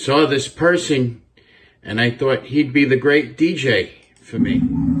saw this person, and I thought he'd be the great DJ for me.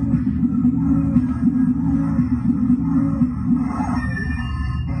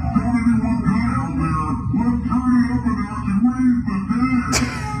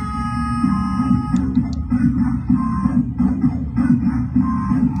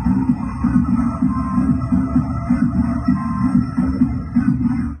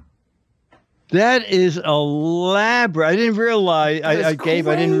 That is elaborate. I didn't realize, Gabe,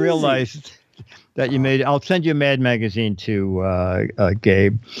 I didn't realize that you made. I'll send you a Mad Magazine to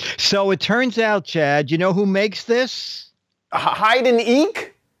Gabe. So it turns out, Chad, you know who makes this? Hide and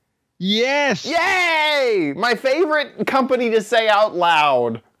Eek? Yes. Yay! My favorite company to say out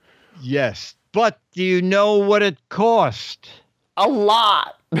loud. Yes. But do you know what it cost? A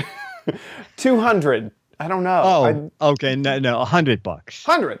lot. 200. I don't know. Oh, okay. No, $100.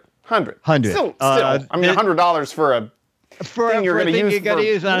 100. Still. I mean, $100 for a thing you're going to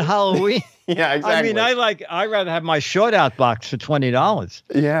use on Halloween. Yeah, exactly. I mean, I'd rather have my short out box for $20.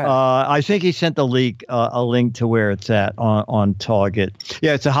 Yeah. I think he sent a link to where it's at on Target.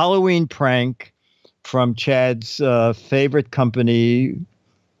 Yeah, it's a Halloween prank from Chad's favorite company,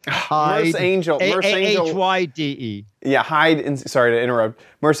 Merce Angel. Hyde. Yeah, Hyde. Sorry to interrupt.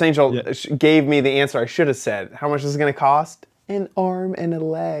 Merce Angel gave me the answer I should have said. How much is it going to cost? An arm and a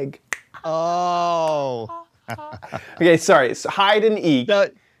leg. Oh. Okay, sorry. So Hide and Eek.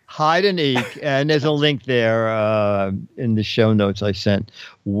 Hide and Eek, and there's a link there in the show notes I sent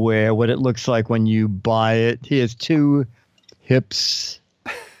where what it looks like when you buy it. He has two hips.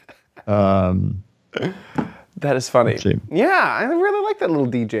 That is funny. Yeah, I really like that little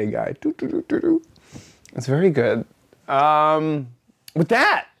DJ guy. It's very good. With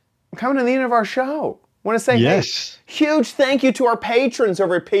that, we're coming to the end of our show. Want to say hey, huge thank you to our patrons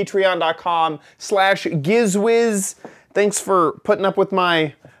over at patreon.com/GizWiz. Thanks for putting up with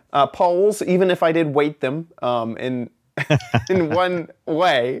my polls, even if I did weight them in one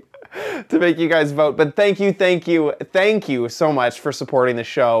way to make you guys vote. But thank you so much for supporting the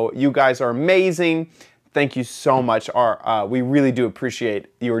show. You guys are amazing. Thank you so much. We really do appreciate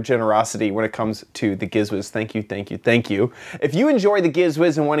your generosity when it comes to the Giz Wiz. Thank you, thank you, thank you. If you enjoy the Giz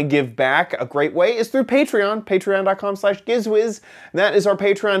Wiz and want to give back, a great way is through Patreon, patreon.com/GizWiz. That is our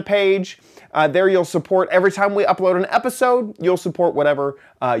Patreon page. There you'll support every time we upload an episode. You'll support whatever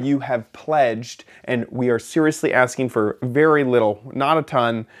you have pledged, and we are seriously asking for very little, not a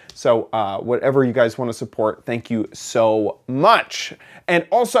ton. So whatever you guys want to support, thank you so much. And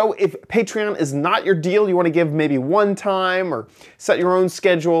also, if Patreon is not your deal, you want to give maybe one time or set your own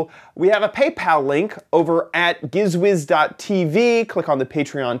schedule, we have a PayPal link over at gizwiz.tv. Click on the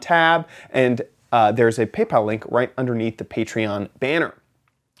Patreon tab, and there's a PayPal link right underneath the Patreon banner.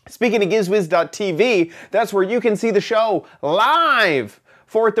 Speaking of gizwiz.tv, that's where you can see the show live,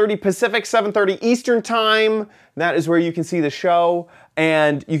 4:30 Pacific, 7:30 Eastern Time. That is where you can see the show,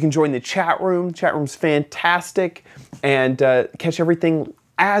 and you can join the chat room. Chat room's fantastic, and catch everything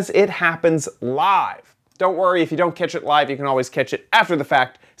as it happens live. Don't worry, if you don't catch it live, you can always catch it after the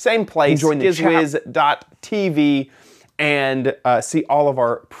fact. Same place, join the gizwiz.tv, and see all of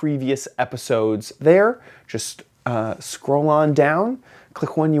our previous episodes there. Just scroll on down,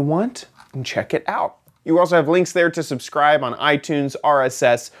 click one you want, and check it out. You also have links there to subscribe on iTunes,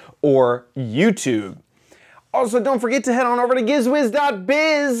 RSS, or YouTube. Also, don't forget to head on over to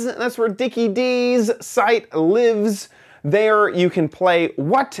gizwiz.biz. That's where Dickie D's site lives. There you can play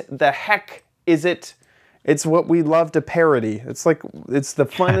What the Heck Is It? It's what we love to parody. It's like, it's the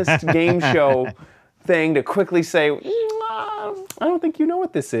funnest game show thing to quickly say, I don't think you know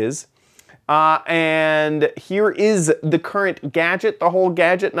what this is. And here is the current gadget, the whole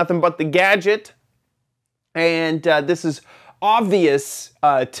gadget, nothing but the gadget. And this is obvious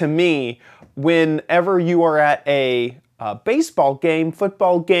to me whenever you are at a baseball game,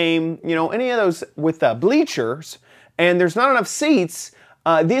 football game, you know, any of those with bleachers, and there's not enough seats,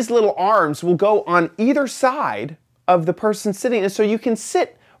 these little arms will go on either side of the person sitting, and so you can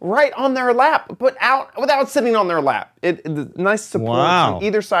sit right on their lap, but without sitting on their lap. Nice support on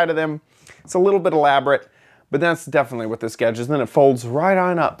either side of them. It's a little bit elaborate, but that's definitely what this gadget is. And then it folds right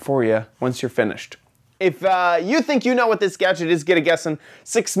on up for you once you're finished. If you think you know what this gadget is, get a guess on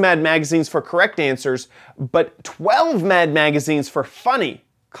 6 Mad Magazines for correct answers, but 12 Mad Magazines for funny,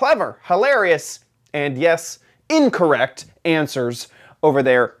 clever, hilarious, and yes, incorrect answers over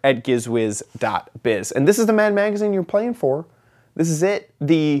there at gizwiz.biz. And this is the Mad Magazine you're playing for. This is it.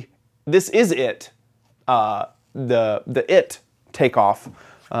 This is it. The It takeoff.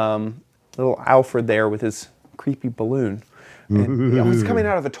 Little Alfred there with his creepy balloon. And, it's coming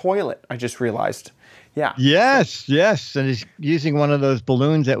out of a toilet, I just realized. Yeah. Yes, yes. And he's using one of those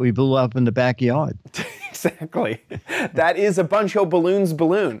balloons that we blew up in the backyard. Exactly. That is a Buncho Balloons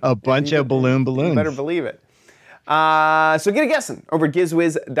balloon. A Buncho balloons. You better believe it. So get a guessing over at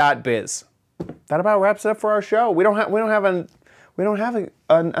gizwiz.biz. That about wraps it up for our show. We don't have an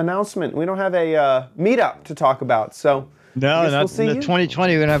announcement. We don't have a meetup to talk about. So no, not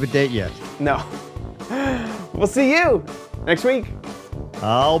 2020. We don't have a date yet. No. We'll see you next week.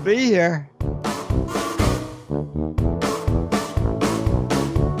 I'll be here.